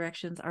follow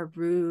directions, are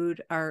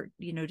rude, are,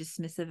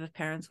 dismissive of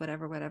parents,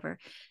 whatever.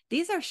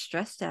 These are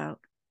stressed out,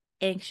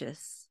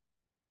 anxious,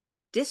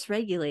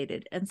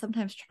 dysregulated, and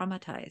sometimes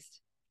traumatized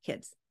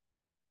kids.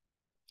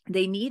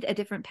 They need a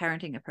different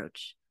parenting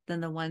approach than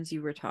the ones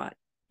you were taught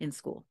in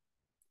school.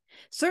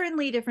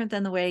 Certainly different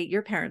than the way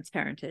your parents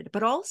parented,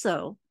 but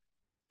also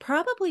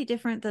probably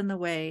different than the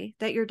way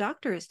that your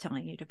doctor is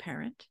telling you to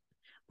parent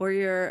or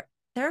your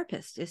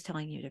therapist is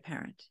telling you to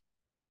parent,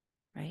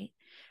 right?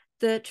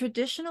 The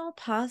traditional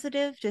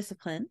positive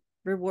discipline,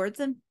 rewards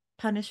and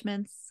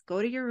punishments,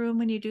 go to your room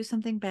when you do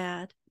something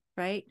bad,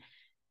 right?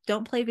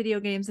 Don't play video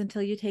games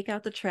until you take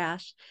out the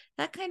trash.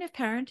 That kind of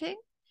parenting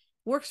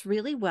works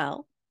really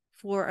well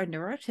for a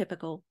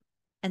neurotypical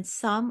and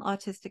some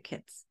autistic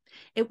kids.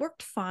 It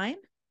worked fine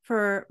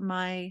for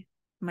my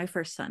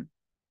first son,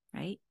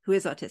 right? Who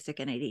is autistic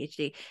and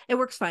ADHD. It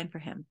works fine for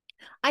him.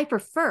 I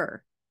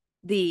prefer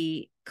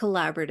the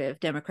collaborative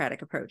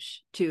democratic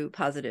approach to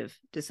positive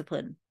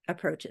discipline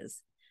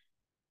approaches.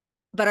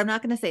 But I'm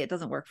not going to say it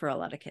doesn't work for a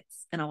lot of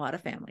kids and a lot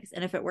of families.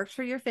 And if it works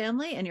for your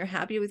family and you're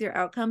happy with your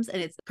outcomes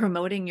and it's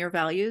promoting your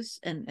values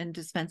and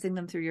dispensing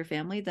them through your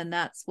family, then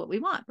that's what we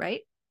want,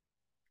 right?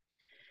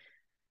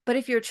 But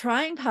if you're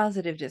trying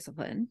positive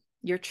discipline,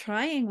 you're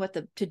trying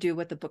to do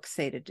what the books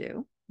say to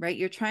do, right?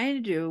 You're trying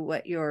to do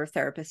what your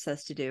therapist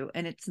says to do,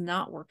 and it's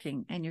not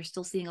working, and you're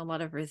still seeing a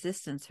lot of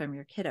resistance from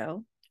your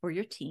kiddo or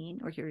your teen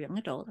or your young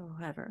adult or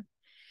whoever,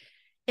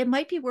 it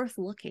might be worth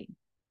looking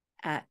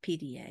at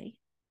PDA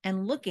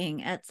and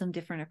looking at some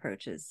different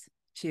approaches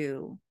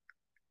to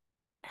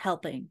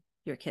helping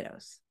your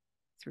kiddos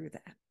through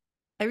that.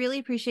 I really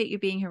appreciate you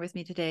being here with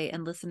me today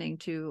and listening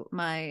to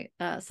my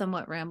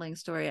somewhat rambling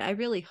story. I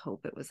really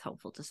hope it was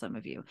helpful to some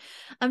of you.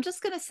 I'm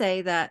just going to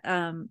say that,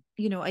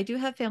 I do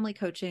have family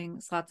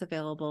coaching slots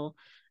available.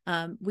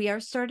 We are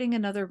starting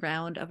another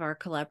round of our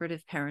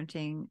collaborative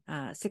parenting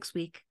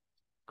 6-week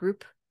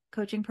group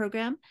coaching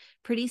program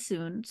pretty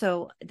soon.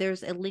 So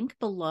there's a link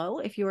below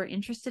if you are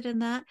interested in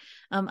that.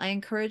 I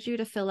encourage you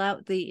to fill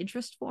out the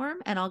interest form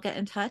and I'll get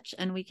in touch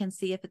and we can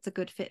see if it's a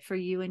good fit for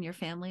you and your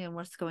family and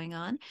what's going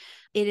on.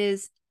 It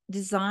is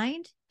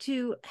designed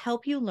to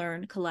help you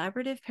learn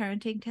collaborative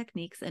parenting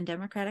techniques and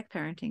democratic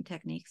parenting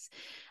techniques,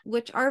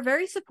 which are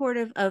very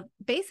supportive of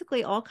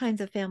basically all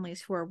kinds of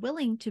families who are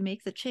willing to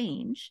make the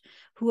change,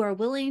 who are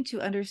willing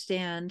to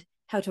understand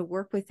how to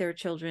work with their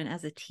children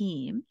as a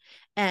team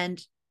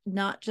and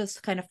not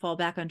just kind of fall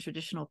back on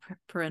traditional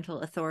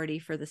parental authority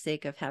for the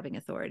sake of having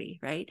authority,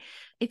 right?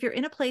 If you're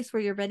in a place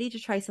where you're ready to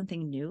try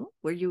something new,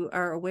 where you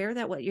are aware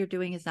that what you're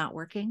doing is not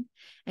working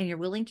and you're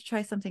willing to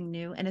try something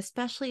new, and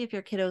especially if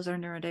your kiddos are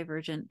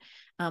neurodivergent,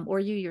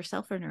 or you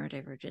yourself are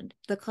neurodivergent,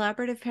 the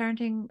collaborative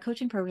parenting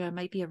coaching program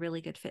might be a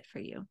really good fit for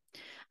you.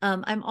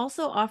 I'm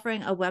also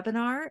offering a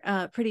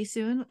webinar pretty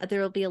soon.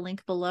 There will be a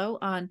link below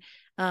on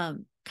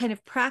kind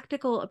of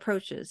practical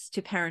approaches to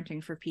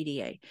parenting for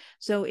PDA.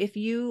 So if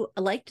you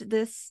liked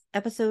this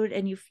episode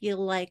and you feel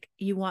like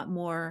you want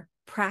more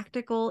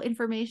practical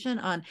information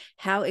on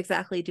how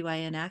exactly do I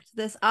enact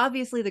this,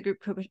 obviously the group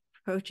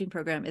coaching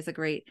program is a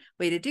great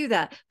way to do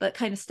that, but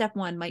kind of step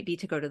one might be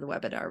to go to the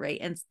webinar,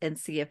 right? And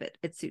see if it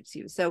suits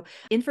you. So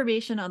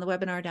information on the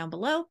webinar down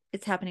below.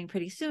 It's happening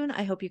pretty soon.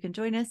 I hope you can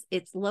join us.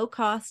 It's low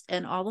cost,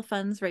 and all the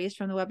funds raised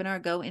from the webinar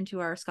go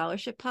into our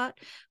scholarship pot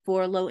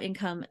for low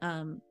income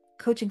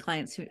coaching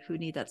clients who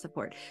need that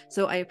support.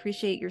 So I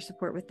appreciate your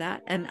support with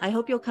that. And I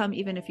hope you'll come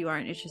even if you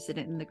aren't interested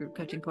in the group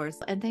coaching course.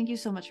 And thank you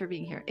so much for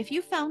being here. If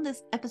you found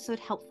this episode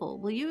helpful,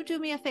 will you do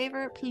me a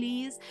favor,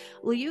 please?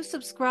 Will you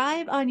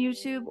subscribe on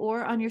YouTube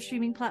or on your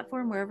streaming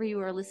platform, wherever you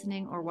are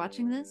listening or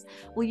watching this?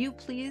 Will you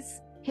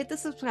please hit the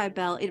subscribe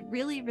bell? It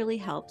really, really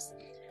helps.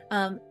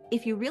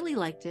 If you really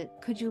liked it,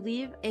 could you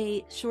leave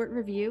a short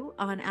review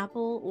on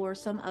Apple or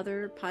some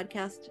other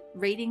podcast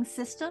rating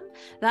system?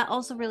 That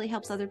also really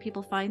helps other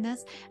people find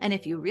this. And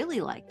if you really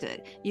liked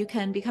it, you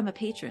can become a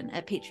patron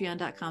at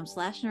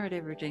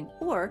patreon.com/neurodiverging,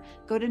 or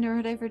go to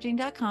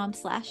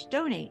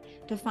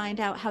neurodiverging.com/donate to find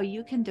out how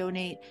you can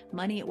donate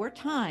money or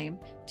time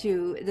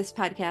to this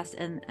podcast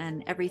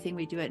and everything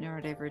we do at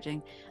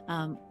Neurodiverging.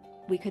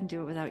 We couldn't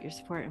do it without your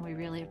support, and we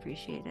really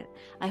appreciate it.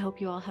 I hope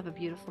you all have a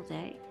beautiful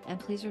day. And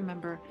please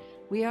remember,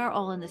 we are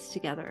all in this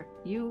together.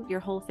 You,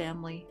 your whole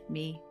family,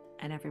 me,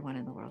 and everyone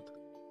in the world.